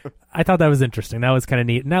pretty. I thought that was interesting. That was kind of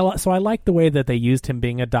neat. So I like the way that they used him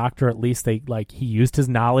being a doctor. At least he used his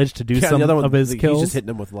knowledge to do some the other one, of his kills. He's just hitting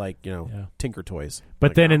him with like Tinker Toys.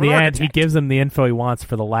 But like, then in the end, he architect. gives him the info he wants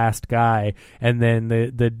for the last guy, and then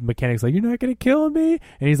the mechanic's like, "You're not going to kill me,"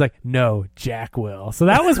 and he's like, "No, Jack will." So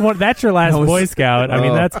that was one. That's your last Boy Scout. I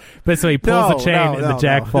mean, that's. But so he pulls the chain, and the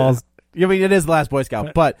Jack falls. I mean, it is the last Boy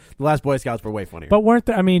Scout, but the last Boy Scouts were way funnier. But weren't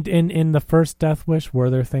there? I mean, in the first Death Wish, were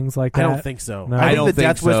there things like that? I don't think so. No. I don't think the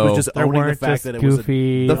think Death Wish so. was just There owning the weren't fact just that it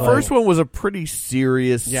goofy. was The first one was a pretty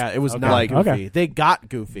serious. Yeah, it was Okay. not Like, goofy. okay. They got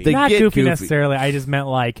goofy. They not get goofy goofy. necessarily. I just meant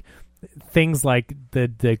like things like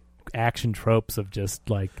the action tropes of just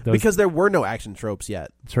like those. because there were no action tropes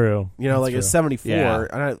yet. True, You know, That's like true. it's 74. Yeah.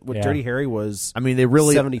 And with Yeah. Dirty Harry was. I mean, they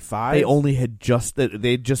really 75. They only had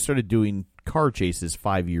they just started doing car chases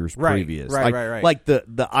 5 years Right, previous. right, like, right. Like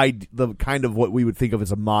the kind of what we would think of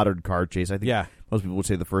as a modern car chase. I think Yeah. most people would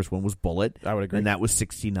say the first one was Bullet. I would agree. And that was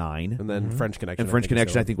 69. And then French Connection. And French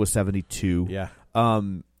Connection, I think, was 72. Yeah.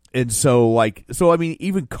 And so I mean,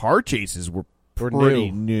 even car chases were pretty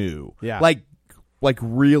new. Yeah. Like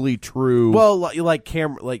really true. Well, like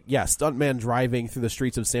stuntman driving through the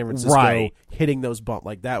streets of San Francisco, Right. hitting those bumps,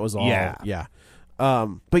 like that was all. Yeah.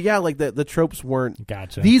 But yeah, like the tropes weren't.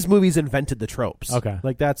 Gotcha. These movies invented the tropes. Okay.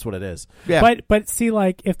 like that's what it is. yeah. But see,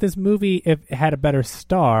 like if this movie if it had a better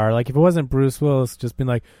star, like if it wasn't Bruce Willis just being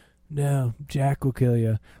like, "No, Jack will kill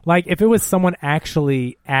you." Like if it was someone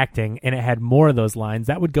actually acting and it had more of those lines,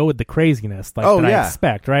 that would go with the craziness. Like that I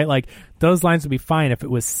expect, right? Like those lines would be fine if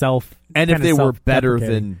it was and if kinda they were better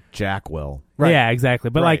self-deprecating. than Jack will. Right. Yeah,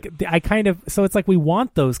 exactly. But Right. like I kind of so it's like we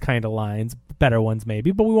want those kind of lines, better ones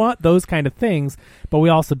maybe, but we want those kind of things, but we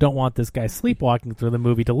also don't want this guy sleepwalking through the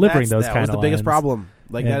movie delivering those that kind was of the biggest lines. problem.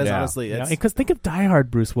 Like that is Yeah. honestly, it's, Because think of Die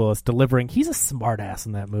Hard Bruce Willis delivering. He's a smartass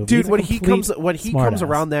in that movie. dude. He's a When he complete comes smartass.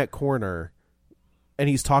 around that corner, and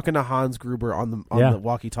he's talking to Hans Gruber on the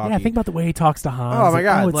walkie-talkie. Yeah, think about the way he talks to Hans. Oh my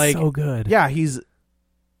god, it's like so good. Yeah, he's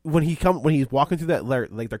when he's walking through that,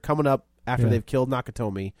 like they're coming up after they've killed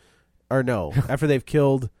Nakatomi, or no, after they've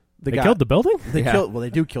killed the They guy. killed the building? They killed. Well, they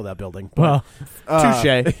do kill that building. But, Well,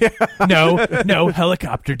 Touche. no,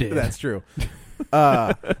 helicopter did. that's true.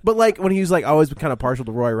 But like when he was like always kind of partial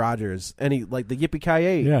to Roy Rogers, and he like the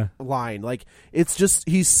yippee-ki-yay line, like it's just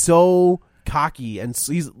he's so cocky and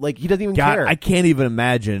he's like he doesn't even God, care. I can't even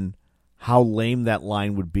imagine how lame that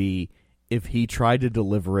line would be if he tried to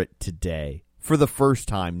deliver it today for the first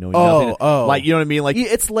time, knowing nothing. Like, you know what I mean? Like,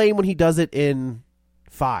 it's lame when he does it in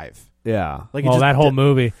 5. yeah. Like Oh, that whole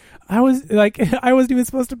movie. I wasn't even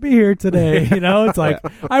supposed to be here today. You know, it's like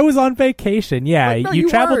I was on vacation. Yeah, Like, no, you you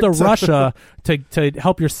traveled to weren't. Russia to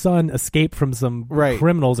help your son escape from some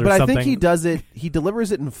criminals or but something. I think he does it. He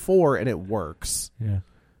delivers it in 4, and it works. Yeah,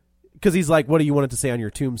 Because he's like, "What do you want it to say on your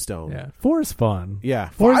tombstone?" yeah. 4 is fun. Yeah,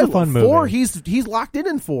 4 is a fun movie. 4, he's locked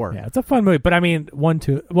in 4. Yeah, it's a fun movie. But I mean, 1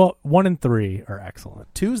 and 3 are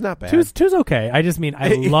excellent. 2's not bad. 2's okay. I just mean I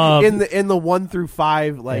love in the 1 through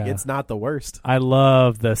 5. Like Yeah. it's not the worst. I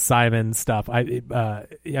love the Simon stuff. I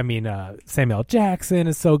mean, Samuel L. Jackson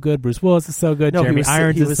is so good. Bruce Willis is so good. Jeremy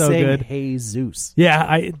Irons he is was so saying, good. "Hey Zeus."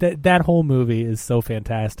 Yeah, that whole movie is so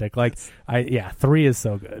fantastic. Like, 3 is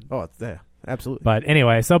so good. Oh, it's there. Absolutely. But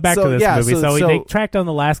anyway, so back to this movie. So they track down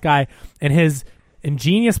the last guy, and his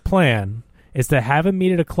ingenious plan is to have him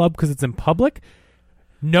meet at a club because it's in public,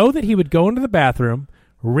 know that he would go into the bathroom,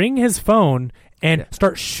 ring his phone, and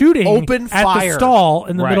start shooting Open at fire. the stall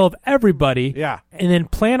in the Right. middle of everybody. Yeah. And then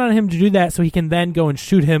plan on him to do that so he can then go and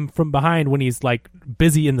shoot him from behind when he's like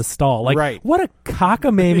busy in the stall. Like, Right. what a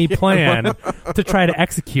cockamamie plan to try to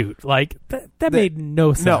execute. Like that made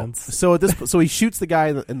no sense. So so he shoots the guy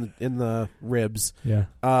in the ribs. Yeah.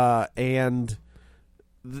 And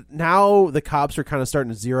now the cops are kind of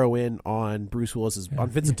starting to zero in on Bruce Willis's on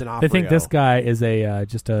Vincent D'Onofrio. They think this guy is a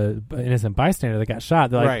just a innocent bystander that got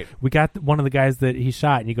shot. They're like, Right. we got one of the guys that he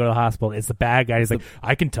shot, and you go to the hospital. It's the bad guy. He's like,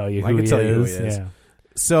 I can tell you I who can he tell you who is. he is. Yeah.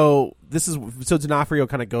 So D'Onofrio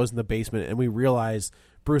kind of goes in the basement, and we realize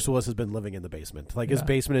Bruce Willis has been living in the basement. Like his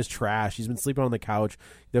basement is trash. He's been sleeping on the couch.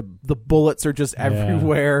 The bullets are just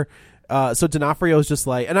everywhere. So D'Onofrio is just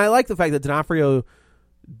like, and I like the fact that D'Onofrio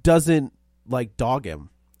doesn't like dog him,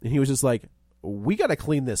 and he was just like, we got to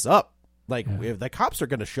clean this up. Like if the cops are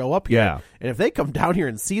going to show up here, and if they come down here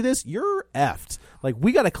and see this, you're effed. Like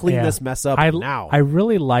we got to clean this mess up now. I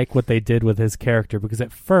really like what they did with his character, because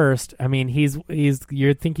at first, I mean,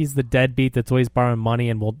 you think he's the deadbeat that's always borrowing money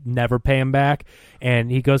and will never pay him back, and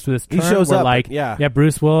he goes through this turn where like,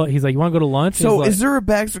 Bruce Will, he's like, you want to go to lunch? So like, is there a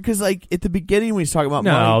backstory? Because like at the beginning when he's talking about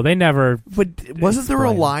money, no, they never. But wasn't there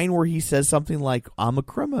a line where he says something like, "I'm a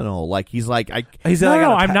criminal"? Like he's like,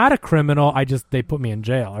 I'm not a criminal. They put me in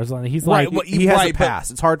jail or something. He's like, he has a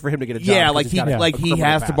pass. It's hard for him to get a job. Yeah, like he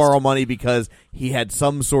has to borrow money because he had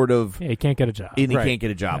some sort of he can't get a job, and he can't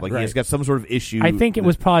get a job. Like he's got some sort of issue. I think it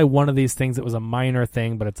was probably one of these things that was a minor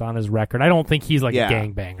thing, but it's on his record. I don't think he's like a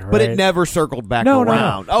gangbanger, right? But it never circled back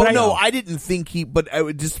around. No. I didn't think he. But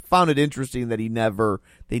I just found it interesting that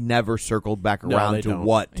they never circled back around to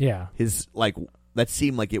what his like. That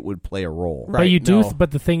seemed like it would play a role. But you do.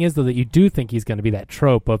 But the thing is, though, that you do think he's going to be that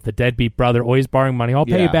trope of the deadbeat brother always borrowing money. I'll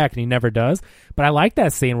pay you back, and he never does. But I like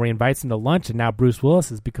that scene where he invites him to lunch, and now Bruce Willis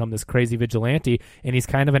has become this crazy vigilante, and he's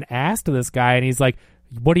kind of an ass to this guy, and he's like,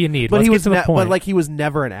 "What do you need?" But Let's get to the point. But like he was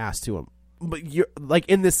never an ass to him. But you're like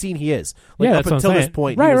in this scene, he is. Like yeah, up until this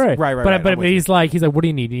point, right. But he's like, what do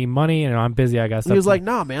you need? You need money? And I'm busy. I got stuff. He was like,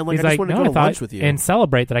 nah, man. Like, I just want to go to lunch with you and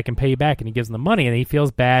celebrate that I can pay you back. And he gives him the money, and he feels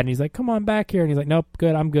bad, and he's like, come on back here. And he's like, nope,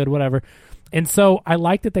 good, I'm good, whatever. And so I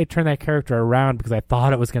like that they turned that character around, because I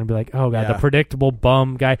thought it was going to be like, oh, God, the predictable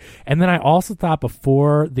bum guy. And then I also thought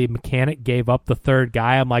before the mechanic gave up the third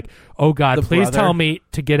guy, I'm like, oh, God, please tell me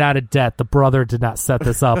to get out of debt. The brother did not set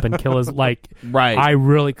this up and kill his, like, right. I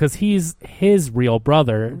really, because he's his real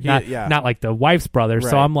brother, not like the wife's brother.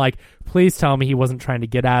 Right. So I'm like, please tell me he wasn't trying to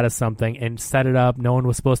get out of something and set it up. No one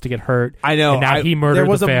was supposed to get hurt. I know. And now he murdered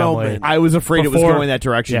the family. A moment. I was afraid it was going that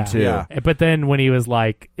direction, too. Yeah. But then when he was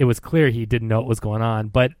like, it was clear he didn't know what was going on.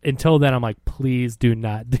 But until then, I'm like, please do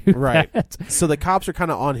not do that. So the cops are kind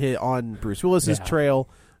of on Bruce Willis's trail.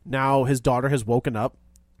 Now his daughter has woken up.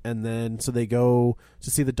 And then so they go to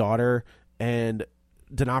see the daughter. And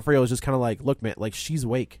D'Onofrio is just kind of like, look, man, like she's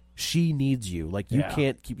awake. She needs you. Like you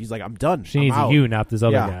can't keep. He's like, I'm done. She needs you, not this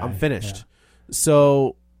other guy. I'm finished. Yeah.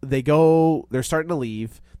 So they go. They're starting to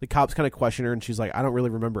leave. The cops kind of question her, and she's like, I don't really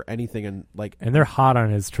remember anything. And they're hot on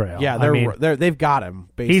his trail. Yeah, they've got him.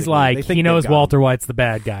 Basically. He's like, he knows Walter White's the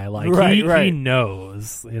bad guy. Like he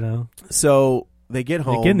knows. You know. So they get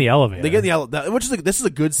home. They get in the elevator. Which is this is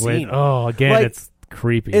a good scene. Again, it's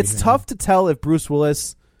creepy. It's tough to tell if Bruce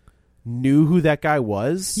Willis knew who that guy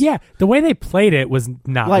was. Yeah, the way they played it was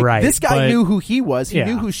not like, right. This guy knew who he was. He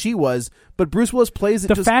knew who she was. But Bruce Willis plays it.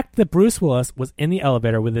 The fact that Bruce Willis was in the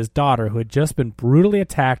elevator with his daughter, who had just been brutally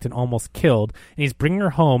attacked and almost killed, and he's bringing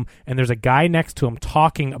her home, and there's a guy next to him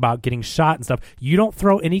talking about getting shot and stuff. You don't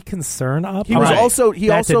throw any concern up. He also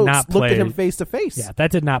looked at him face to face. Yeah, that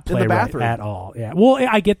did not play right at all. Yeah, well,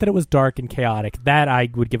 I get that it was dark and chaotic. That I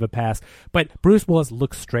would give a pass. But Bruce Willis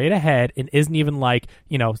looks straight ahead and isn't even like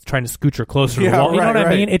trying to scooch her closer to the wall. You know what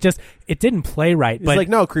I mean? It didn't play right. It's like,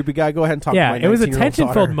 no, creepy guy, go ahead and talk to my 19-year-old it was a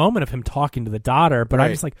tension-filled daughter. moment of him talking to the daughter, but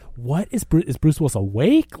I'm just like, what is Bruce Willis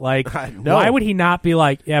awake? Like, why would he not be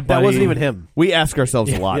like, yeah, buddy? That wasn't even him. We ask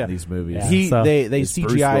ourselves a lot in these movies. Yeah. They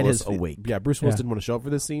CGI'd his awake. Yeah, Bruce Willis didn't want to show up for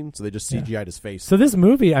this scene, so they just CGI'd his face. So this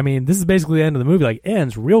movie, I mean, this is basically the end of the movie. Like,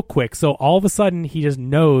 ends real quick. So all of a sudden, he just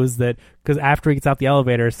knows that because after he gets out the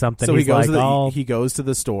elevator or something, so he goes to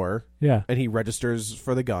the store. Yeah, and he registers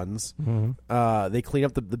for the guns. Mm-hmm. They clean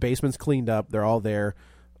up the basement's cleaned up. They're all there.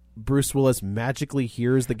 Bruce Willis magically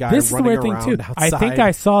hears the guy this running is the weird around thing too. outside. I think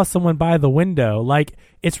I saw someone by the window. Like,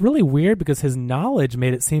 it's really weird because his knowledge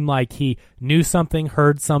made it seem like he knew something,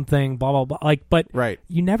 heard something, blah blah blah. Like, but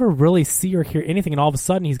you never really see or hear anything, and all of a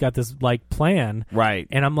sudden he's got this like plan. Right.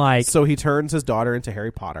 And I'm like, so he turns his daughter into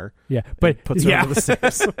Harry Potter. Yeah, but puts her under the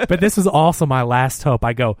stairs. But this was also my last hope.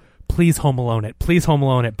 I go, please Home Alone it. Please Home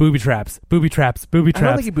Alone it. Booby traps. Booby traps. Booby traps.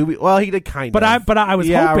 I don't think he did kind of. But I was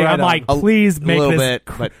hoping. I'm like, please make a little this. Bit,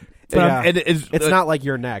 but it's not like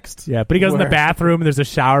you're next. Yeah, but he goes in the bathroom and there's a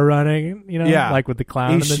shower running. Like with the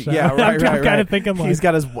clown in the shower. Yeah, right. I'm kind of thinking like he's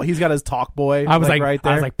got his talk boy. I was like, right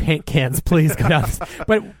there. I was like, paint cans, please come down.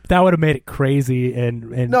 But that would have made it crazy.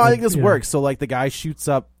 And I think this works. So like the guy shoots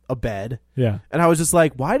up a bed. Yeah, and I was just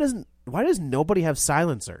like, why does nobody have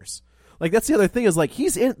silencers? Like, that's the other thing is, like,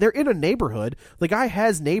 they're in a neighborhood. The guy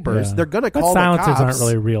has neighbors. Yeah. They're going to call silencers the cops. aren't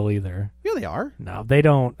really real either. Yeah, Yeah, they are. No, they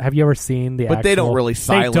don't. Have you ever seen the? But they don't actual- really they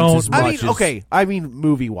silence don't- as much. I mean, okay. I mean,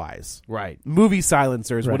 movie wise, Right. Movie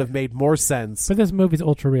silencers Right. would have made more sense. But this movie's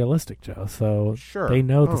ultra realistic, Joe. So Sure, they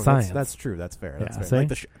know the Oh, science. That's true. That's fair. That's Yeah, fair.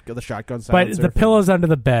 Like see? the shotgun But silencer. the thing. pillows under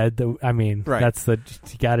the bed. I mean, Right. that's you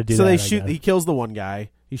got to do. So that, they I shoot. guess. He kills the one guy.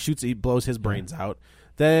 He blows his brains out.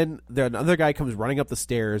 Then another guy comes running up the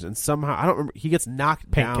stairs, and somehow I don't remember. He gets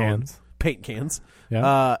knocked Paint down. cans. Paint cans.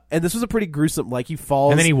 Yeah. And this was a pretty gruesome. Like he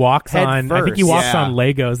falls, And then he walks head on. I first. think he walks Yeah. on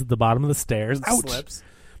Legos at the bottom of the stairs. And slips.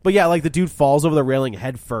 But yeah, like the dude falls over the railing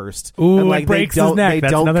head first. Ooh, and like it breaks they his don't, neck. They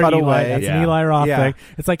That's don't another cut Eli. away. That's Yeah. an Eli Roth Yeah. thing.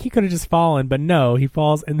 It's like he could have just fallen, but no, he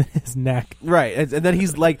falls and then his neck. Right, and then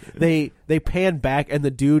he's like they pan back, and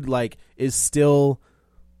the dude like is still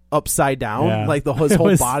upside down, Yeah. like his It whole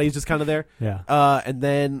was- body's just kind of there. Yeah. And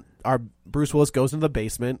then our Bruce Willis goes into the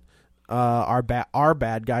basement. Our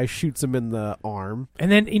bad guy shoots him in the arm.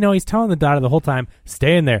 And then he's telling the daughter the whole time,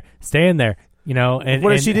 "Stay in there, stay in there." And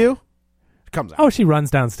what does she do? Comes out. Oh, she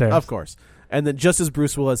runs downstairs. Of course. And then just as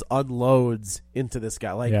Bruce Willis unloads into this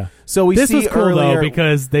guy, like Yeah. so we This see was cool, earlier though,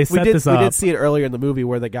 because they set this We up. did see it earlier in the movie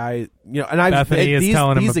where the guy, and Bethany is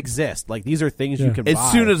telling him these exist. Like these are things you Yeah. can As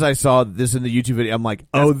buy. soon as I saw this in the YouTube video, I'm like,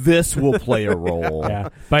 oh, this will play a role. Yeah,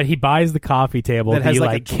 but he buys the coffee table. That has, He like,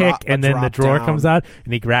 like a kick, drop- and a then the drop drawer down. comes out,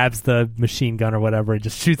 and he grabs the machine gun or whatever, and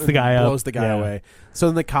just shoots the guy up, blows the guy Yeah. away. So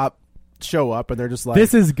then the cop show up and they're just like,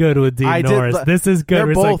 This is good with Dean I did Norris. the- This is good. they're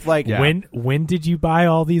Where it's both like- Yeah. when did you buy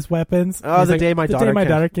all these weapons? Oh, He's the like, day my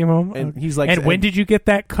daughter came home. And he's like, and when did you get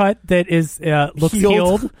that cut that is looks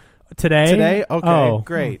healed today? Today? Okay, Oh,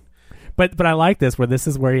 great. But I like this where this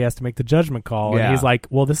is where he has to make the judgment call, Yeah. and he's like,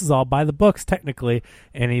 "Well, this is all by the books technically,"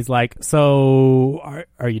 and he's like, "So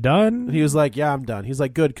are you done?" And he was like, yeah, I'm done. He's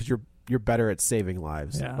like, good, because you're better at saving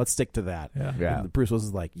lives. Yeah. Let's stick to that. Yeah. Yeah. And Bruce Willis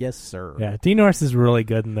is like, yes, sir. Yeah, Dean Norris is really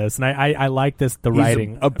good in this, and I like this. The He's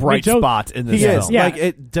writing, a bright Joe- spot in this He film. is. Yeah.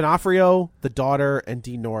 Like D'Onofrio, the daughter, and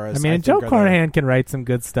Dean Norris. I mean, think Joe are the- Carnahan can write some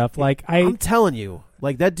good stuff. Like I'm telling you,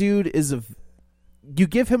 like that dude is you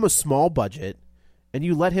give him a small budget and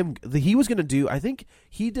you let him. He was going to do. I think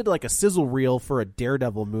he did like a sizzle reel for a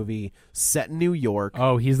Daredevil movie set in New York.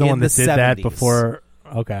 oh, he's the in one that did that 70s. before.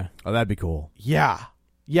 Okay, Oh, that'd be cool.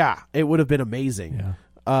 Yeah, it would have been amazing.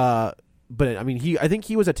 yeah, But I mean, I think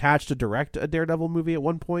he was attached to direct a Daredevil movie at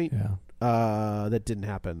one point. yeah. That didn't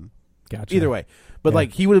happen. Gotcha. Either way, but Yeah.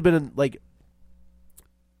 like he would have been in, like.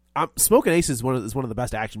 Smoking Aces is one of the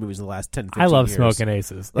best action movies in the last 10, 15 I love years. Smoking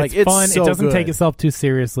Aces. Like, it's fun. so it doesn't take good. itself too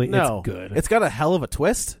seriously. No, it's good. It's got a hell of a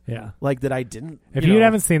twist. Yeah. Like that I didn't. If you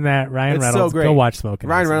haven't seen that, Ryan it's Reynolds, so great. go watch Smoking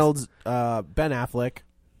Ryan Aces. Reynolds, Ben Affleck.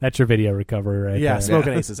 That's your video recovery right Yeah, there.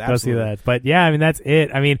 Smoking Aces. Go see Absolutely. that. But yeah, I mean, that's it.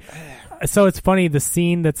 I mean, so it's funny, the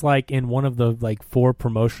scene that's like in one of the like 4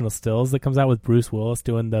 promotional stills that comes out with Bruce Willis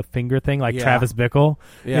doing the finger thing, like Yeah. Travis Bickle.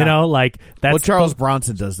 Yeah. You know, like that's Well, Charles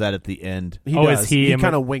Bronson does that at the end. He Oh, does. is he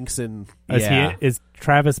kind of winks in. Is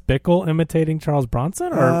Travis Bickle imitating Charles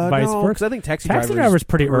Bronson or vice no, versa? 'cause I think Taxi Driver's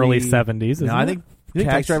pretty early 70s. Isn't No, I it? think You think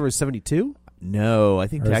Taxi Taxi Driver is 72? No, I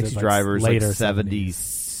think Or is Taxi it, like, Driver is like later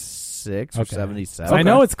 76 or Okay. 77. So I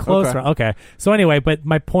know it's close. Okay. Okay. So anyway, but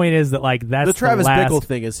my point is that like that's The Travis last... Bickle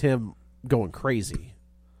thing is him going crazy.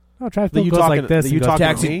 Oh, Travis The Bickle you goes talking- like this. the and you goes- talking-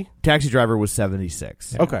 Taxi, Taxi Driver was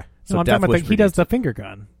 76. Okay. So No, I'm Death talking about Wish he does predates the it. finger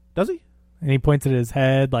gun. Does he? And he points at his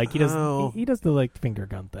head like he does. Oh. He does the like finger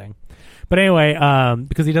gun thing. But anyway,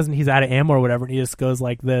 because he's out of ammo or whatever, and he just goes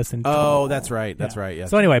like this. And Oh, that's right. That's Yeah. right. Yeah.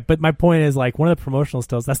 So anyway, but my point is like one of the promotional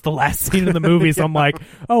stills. That's the last scene in the movie. So I'm like,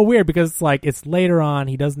 oh, weird, because it's like it's later on.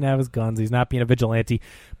 He doesn't have his guns. He's not being a vigilante,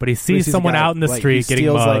 but he sees sees a someone guy, out in the like, street he getting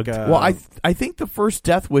steals, like, mugged. a- Well, I think the first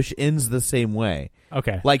Death Wish ends the same way.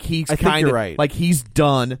 Okay. Like he's I think kind you're of right. like he's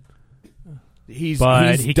done. He's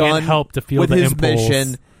But he's he done can't help to feel with the his impulse.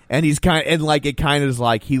 mission, and he's kind and like it kind of is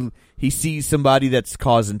like he sees somebody that's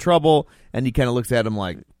causing trouble, and he kind of looks at him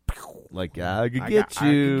like I could get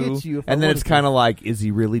you, if I and then wanted it's to. kind of like, is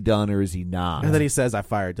he really done or is he not? And then he says,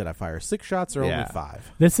 did I fire 6 shots or Yeah. only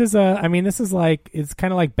 5? This is it's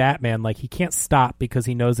kind of like Batman. Like he can't stop because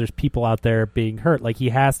he knows there's people out there being hurt. Like he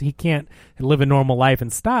can't live a normal life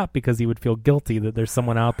and stop because he would feel guilty that there's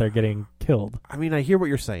someone out there getting killed. I mean, I hear what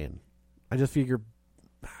you're saying. I just figure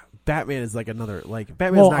Batman is like another, like,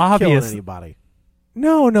 Batman's Well, not killing obvious- anybody.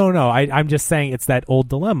 No. I'm just saying it's that old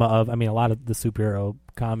dilemma of, I mean, a lot of the superhero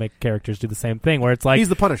comic characters do the same thing where it's like He's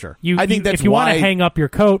the Punisher. I think that's if you want why- to hang up your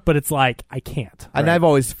coat, but it's like I can't. And Right. I've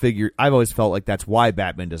always felt like that's why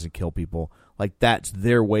Batman doesn't kill people. Like that's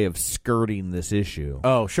their way of skirting this issue.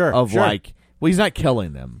 Oh, sure. Of sure. like, well, he's not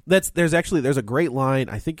killing them. There's a great line.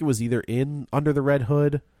 I think it was either in Under the Red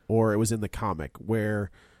Hood or it was in the comic where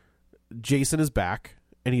Jason is back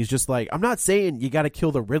and he's just like, I'm not saying you got to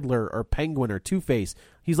kill the Riddler or Penguin or Two-Face.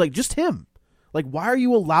 He's like, just him. Like, why are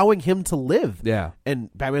you allowing him to live? Yeah. And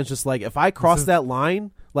Batman's just like, if I cross that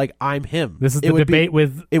line, like, I'm him. This is the debate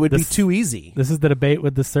it would be too easy. This is the debate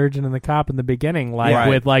with the surgeon and the cop in the beginning,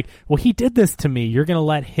 with well, he did this to me. You're going to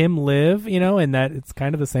let him live, and that it's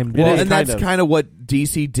kind of the same. Well, and that's kind of what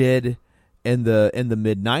DC did in the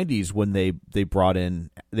mid '90s when they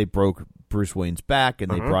broke Bruce Wayne's back and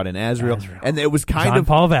they brought in Azrael, and it was kind of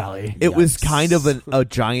Paul Valley. It was kind of a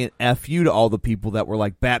giant FU to all the people that were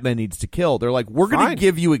like, Batman needs to kill. They're like, we're going to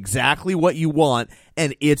give you exactly what you want,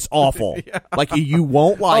 and it's awful. Like, you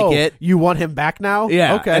won't like it. You want him back now?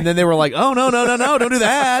 Yeah. Okay. And then they were like, oh, no, don't do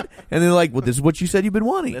that. And they're like, well, this is what you said you've been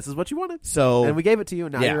wanting. This is what you wanted. So, and we gave it to you,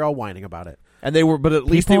 and now you're all whining about it. And they were, but at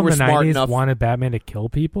least they People were in the smart 90s enough. wanted Batman to kill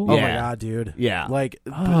people. Oh my god, dude! Yeah, like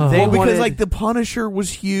because like the Punisher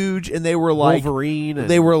was huge, and they were like Wolverine.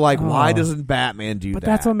 They were like, why doesn't Batman do that? But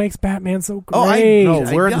that's what makes Batman so great. Oh, I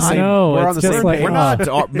know. We're on the same. We're on the same page. We're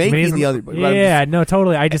not making the other. Yeah, no,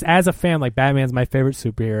 totally. I just, as a fan, like Batman's my favorite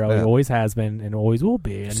superhero. He always has been and always will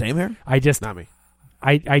be. And same here. I just not me.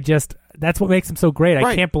 I just that's what makes him so great.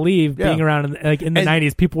 I can't believe being around in the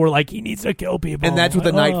 90s, people were like, he needs to kill people, and that's what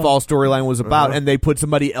the Nightfall storyline was about. And they put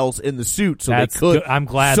somebody else in the suit so that's they could. Good. I'm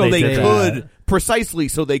glad so they could that. Precisely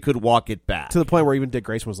so they could walk it back to the point where even Dick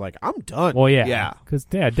Grayson was like, "I'm done." Well, yeah, because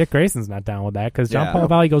Dick Grayson's not down with that because John Paul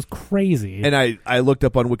Valley goes crazy. And I looked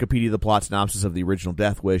up on Wikipedia the plot synopsis of the original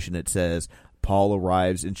Death Wish, and it says Paul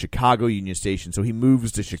arrives in Chicago Union Station, so he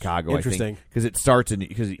moves to Chicago. Interesting, I think, because it starts in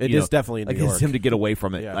because it is definitely in New York. It's him to get away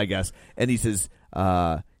from it, I guess. And he says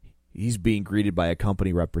he's being greeted by a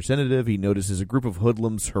company representative. He notices a group of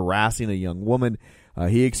hoodlums harassing a young woman.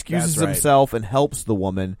 He excuses himself and helps the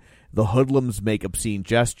woman. The hoodlums make obscene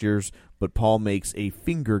gestures, but Paul makes a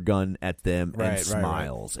finger gun at them and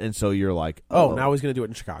smiles. And so you're like, oh, now he's going to do it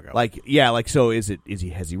in Chicago. So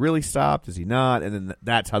has he really stopped? Is he not? And then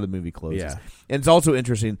that's how the movie closes. Yeah. And it's also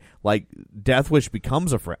interesting, like Death Wish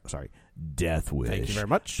becomes Death Wish. Thank you very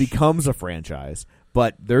much. Becomes a franchise,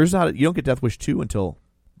 but you don't get Death Wish 2 until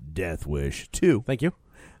Death Wish 2. Thank you.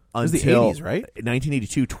 Until it was the 80s, right?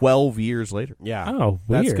 1982, 12 years later. Yeah. Oh,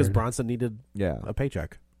 that's weird. because Bronson needed a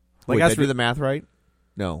paycheck. Like, did I do the math right?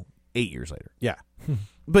 No, 8 years later. Yeah,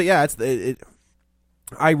 but yeah,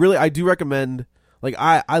 I do recommend. Like,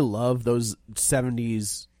 I love those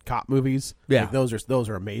 70s cop movies. Yeah, like, those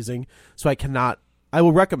are amazing. So I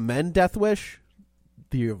will recommend Death Wish,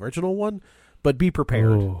 the original one, but be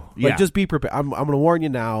prepared. Ooh. Just be prepared. I'm going to warn you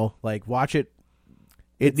now. Like, watch it.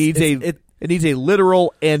 It needs a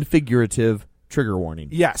literal and figurative trigger warning.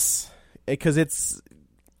 Yes, because it's.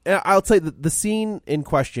 I'll tell you the scene in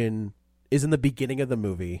question is in the beginning of the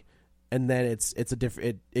movie, and then it's a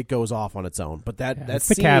different. It goes off on its own. But that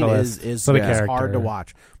scene is hard to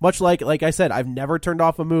watch. Much like I said, I've never turned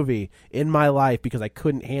off a movie in my life because I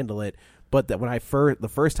couldn't handle it. But that when the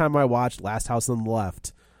first time I watched Last House on the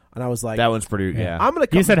Left, and I was like, that one's pretty. Yeah, I'm gonna.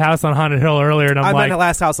 You said House on Haunted Hill earlier, and I'm like, meant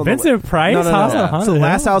Last House on Vincent the Price. No. House on Haunted So Hill?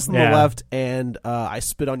 Last House on the Left and I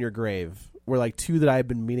Spit on Your Grave were like two that I had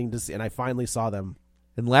been meaning to see, and I finally saw them.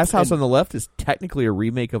 And Last House on the Left is technically a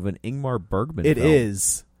remake of an Ingmar Bergman film. It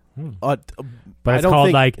is. But it's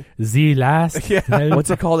called like The Last. What's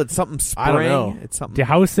it called? It's something Spring. I don't know. It's something. The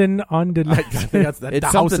Hausen on the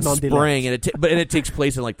It's something Spring, and it takes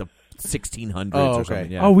place in like the 1600s or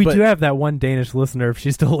something. Yeah. Oh, we do have that one Danish listener if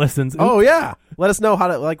she still listens. Oh yeah, let us know how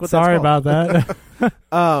to what. Sorry that's called. about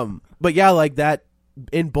that. But yeah, like that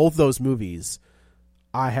in both those movies,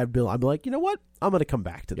 I'm like, you know what? I'm going to come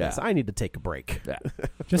back to this. I need to take a break. Yeah.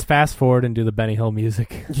 Just fast forward and do the Benny Hill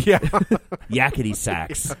music. Yeah. Yakety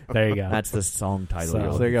Sax. There you go. That's the song title.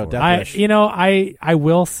 So there you go. I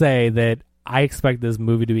will say that I expect this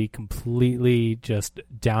movie to be completely just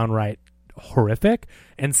downright horrific.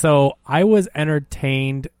 And so I was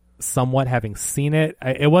entertained somewhat having seen it.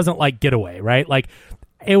 It wasn't like Getaway, right? Like,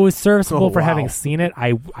 it was serviceable for having seen it.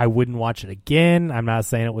 I wouldn't watch it again. I'm not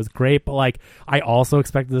saying it was great, but like I also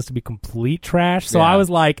expected this to be complete trash. So I was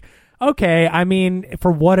like, okay, I mean,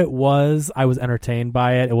 for what it was, I was entertained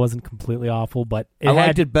by it. It wasn't completely awful, but I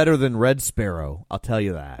liked it better than Red Sparrow. I'll tell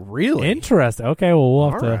you that. Really? Interesting. Okay, well,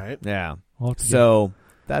 we'll have to. Right. Yeah. We'll have to so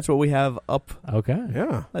that's what we have up. Okay.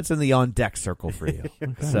 Yeah. That's in the on deck circle for you.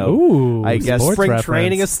 Okay. So Ooh, I guess spring reference.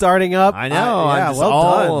 training is starting up. I know. Yeah, I'm just well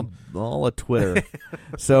all done. all of Twitter.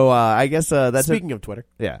 So I guess that's Speaking of Twitter.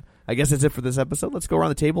 Yeah. I guess that's it for this episode. Let's go around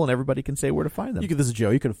the table and everybody can say where to find them. This is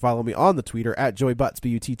Joe. You can follow me on the Twitter at Joey Butts,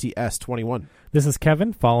 BUTTS21. This is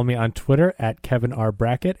Kevin. Follow me on Twitter at Kevin R.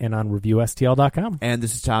 Brackett and on ReviewSTL.com. And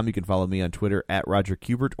this is Tom. You can follow me on Twitter at Roger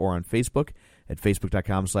Kubert or on Facebook at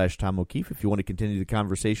Facebook.com/Tom O'Keefe. If you want to continue the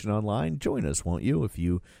conversation online, join us, won't you? If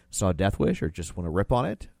you saw Death Wish or just want to rip on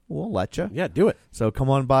it, we'll let you. Yeah, do it. So come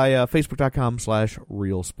on by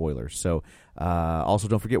Facebook.com/Real Spoilers. So also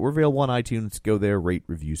don't forget we're available on iTunes. Go there, rate,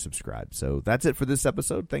 review, subscribe. So that's it for this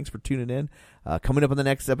episode. Thanks for tuning in. Coming up on the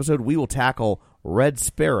next episode, we will tackle Red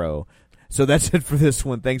Sparrow. So that's it for this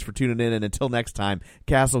one. Thanks for tuning in. And until next time,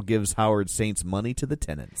 Castle gives Howard Saints money to the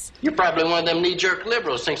tenants. You're probably one of them knee-jerk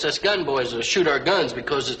liberals thinks us gun boys will shoot our guns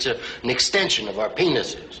because it's an extension of our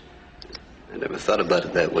penises. I never thought about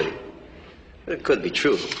it that way. But it could be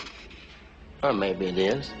true. Or maybe it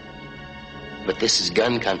is. But this is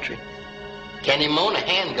gun country. Can't even own a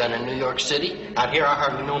handgun in New York City. Out here, I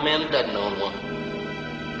hardly know a man that doesn't own one.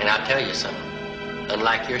 And I'll tell you something.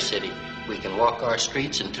 Unlike your city, we can walk our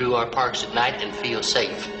streets and through our parks at night and feel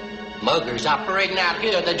safe. Muggers operating out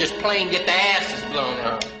here, they just plain get their asses blown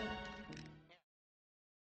out.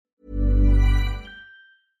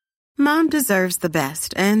 Mom deserves the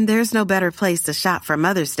best, and there's no better place to shop for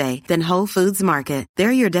Mother's Day than Whole Foods Market.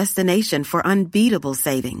 They're your destination for unbeatable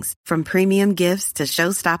savings, from premium gifts to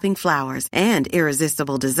show-stopping flowers and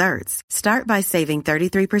irresistible desserts. Start by saving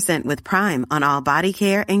 33% with Prime on all body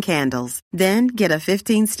care and candles. Then get a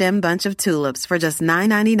 15-stem bunch of tulips for just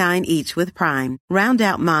 $9.99 each with Prime. Round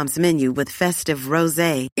out Mom's menu with festive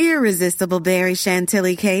rosé, irresistible berry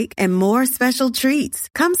chantilly cake, and more special treats.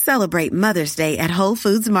 Come celebrate Mother's Day at Whole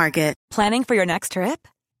Foods Market. Planning for your next trip?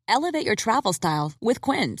 Elevate your travel style with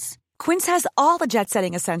Quince. Quince has all the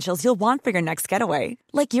jet-setting essentials you'll want for your next getaway,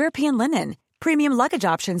 like European linen, premium luggage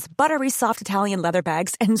options, buttery soft Italian leather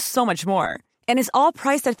bags, and so much more. And is all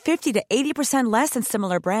priced at 50 to 80% less than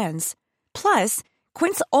similar brands. Plus,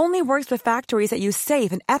 Quince only works with factories that use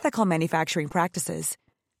safe and ethical manufacturing practices.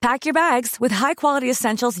 Pack your bags with high-quality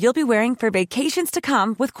essentials you'll be wearing for vacations to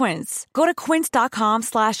come with Quince. Go to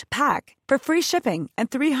quince.com/pack for free shipping and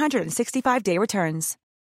 365-day returns.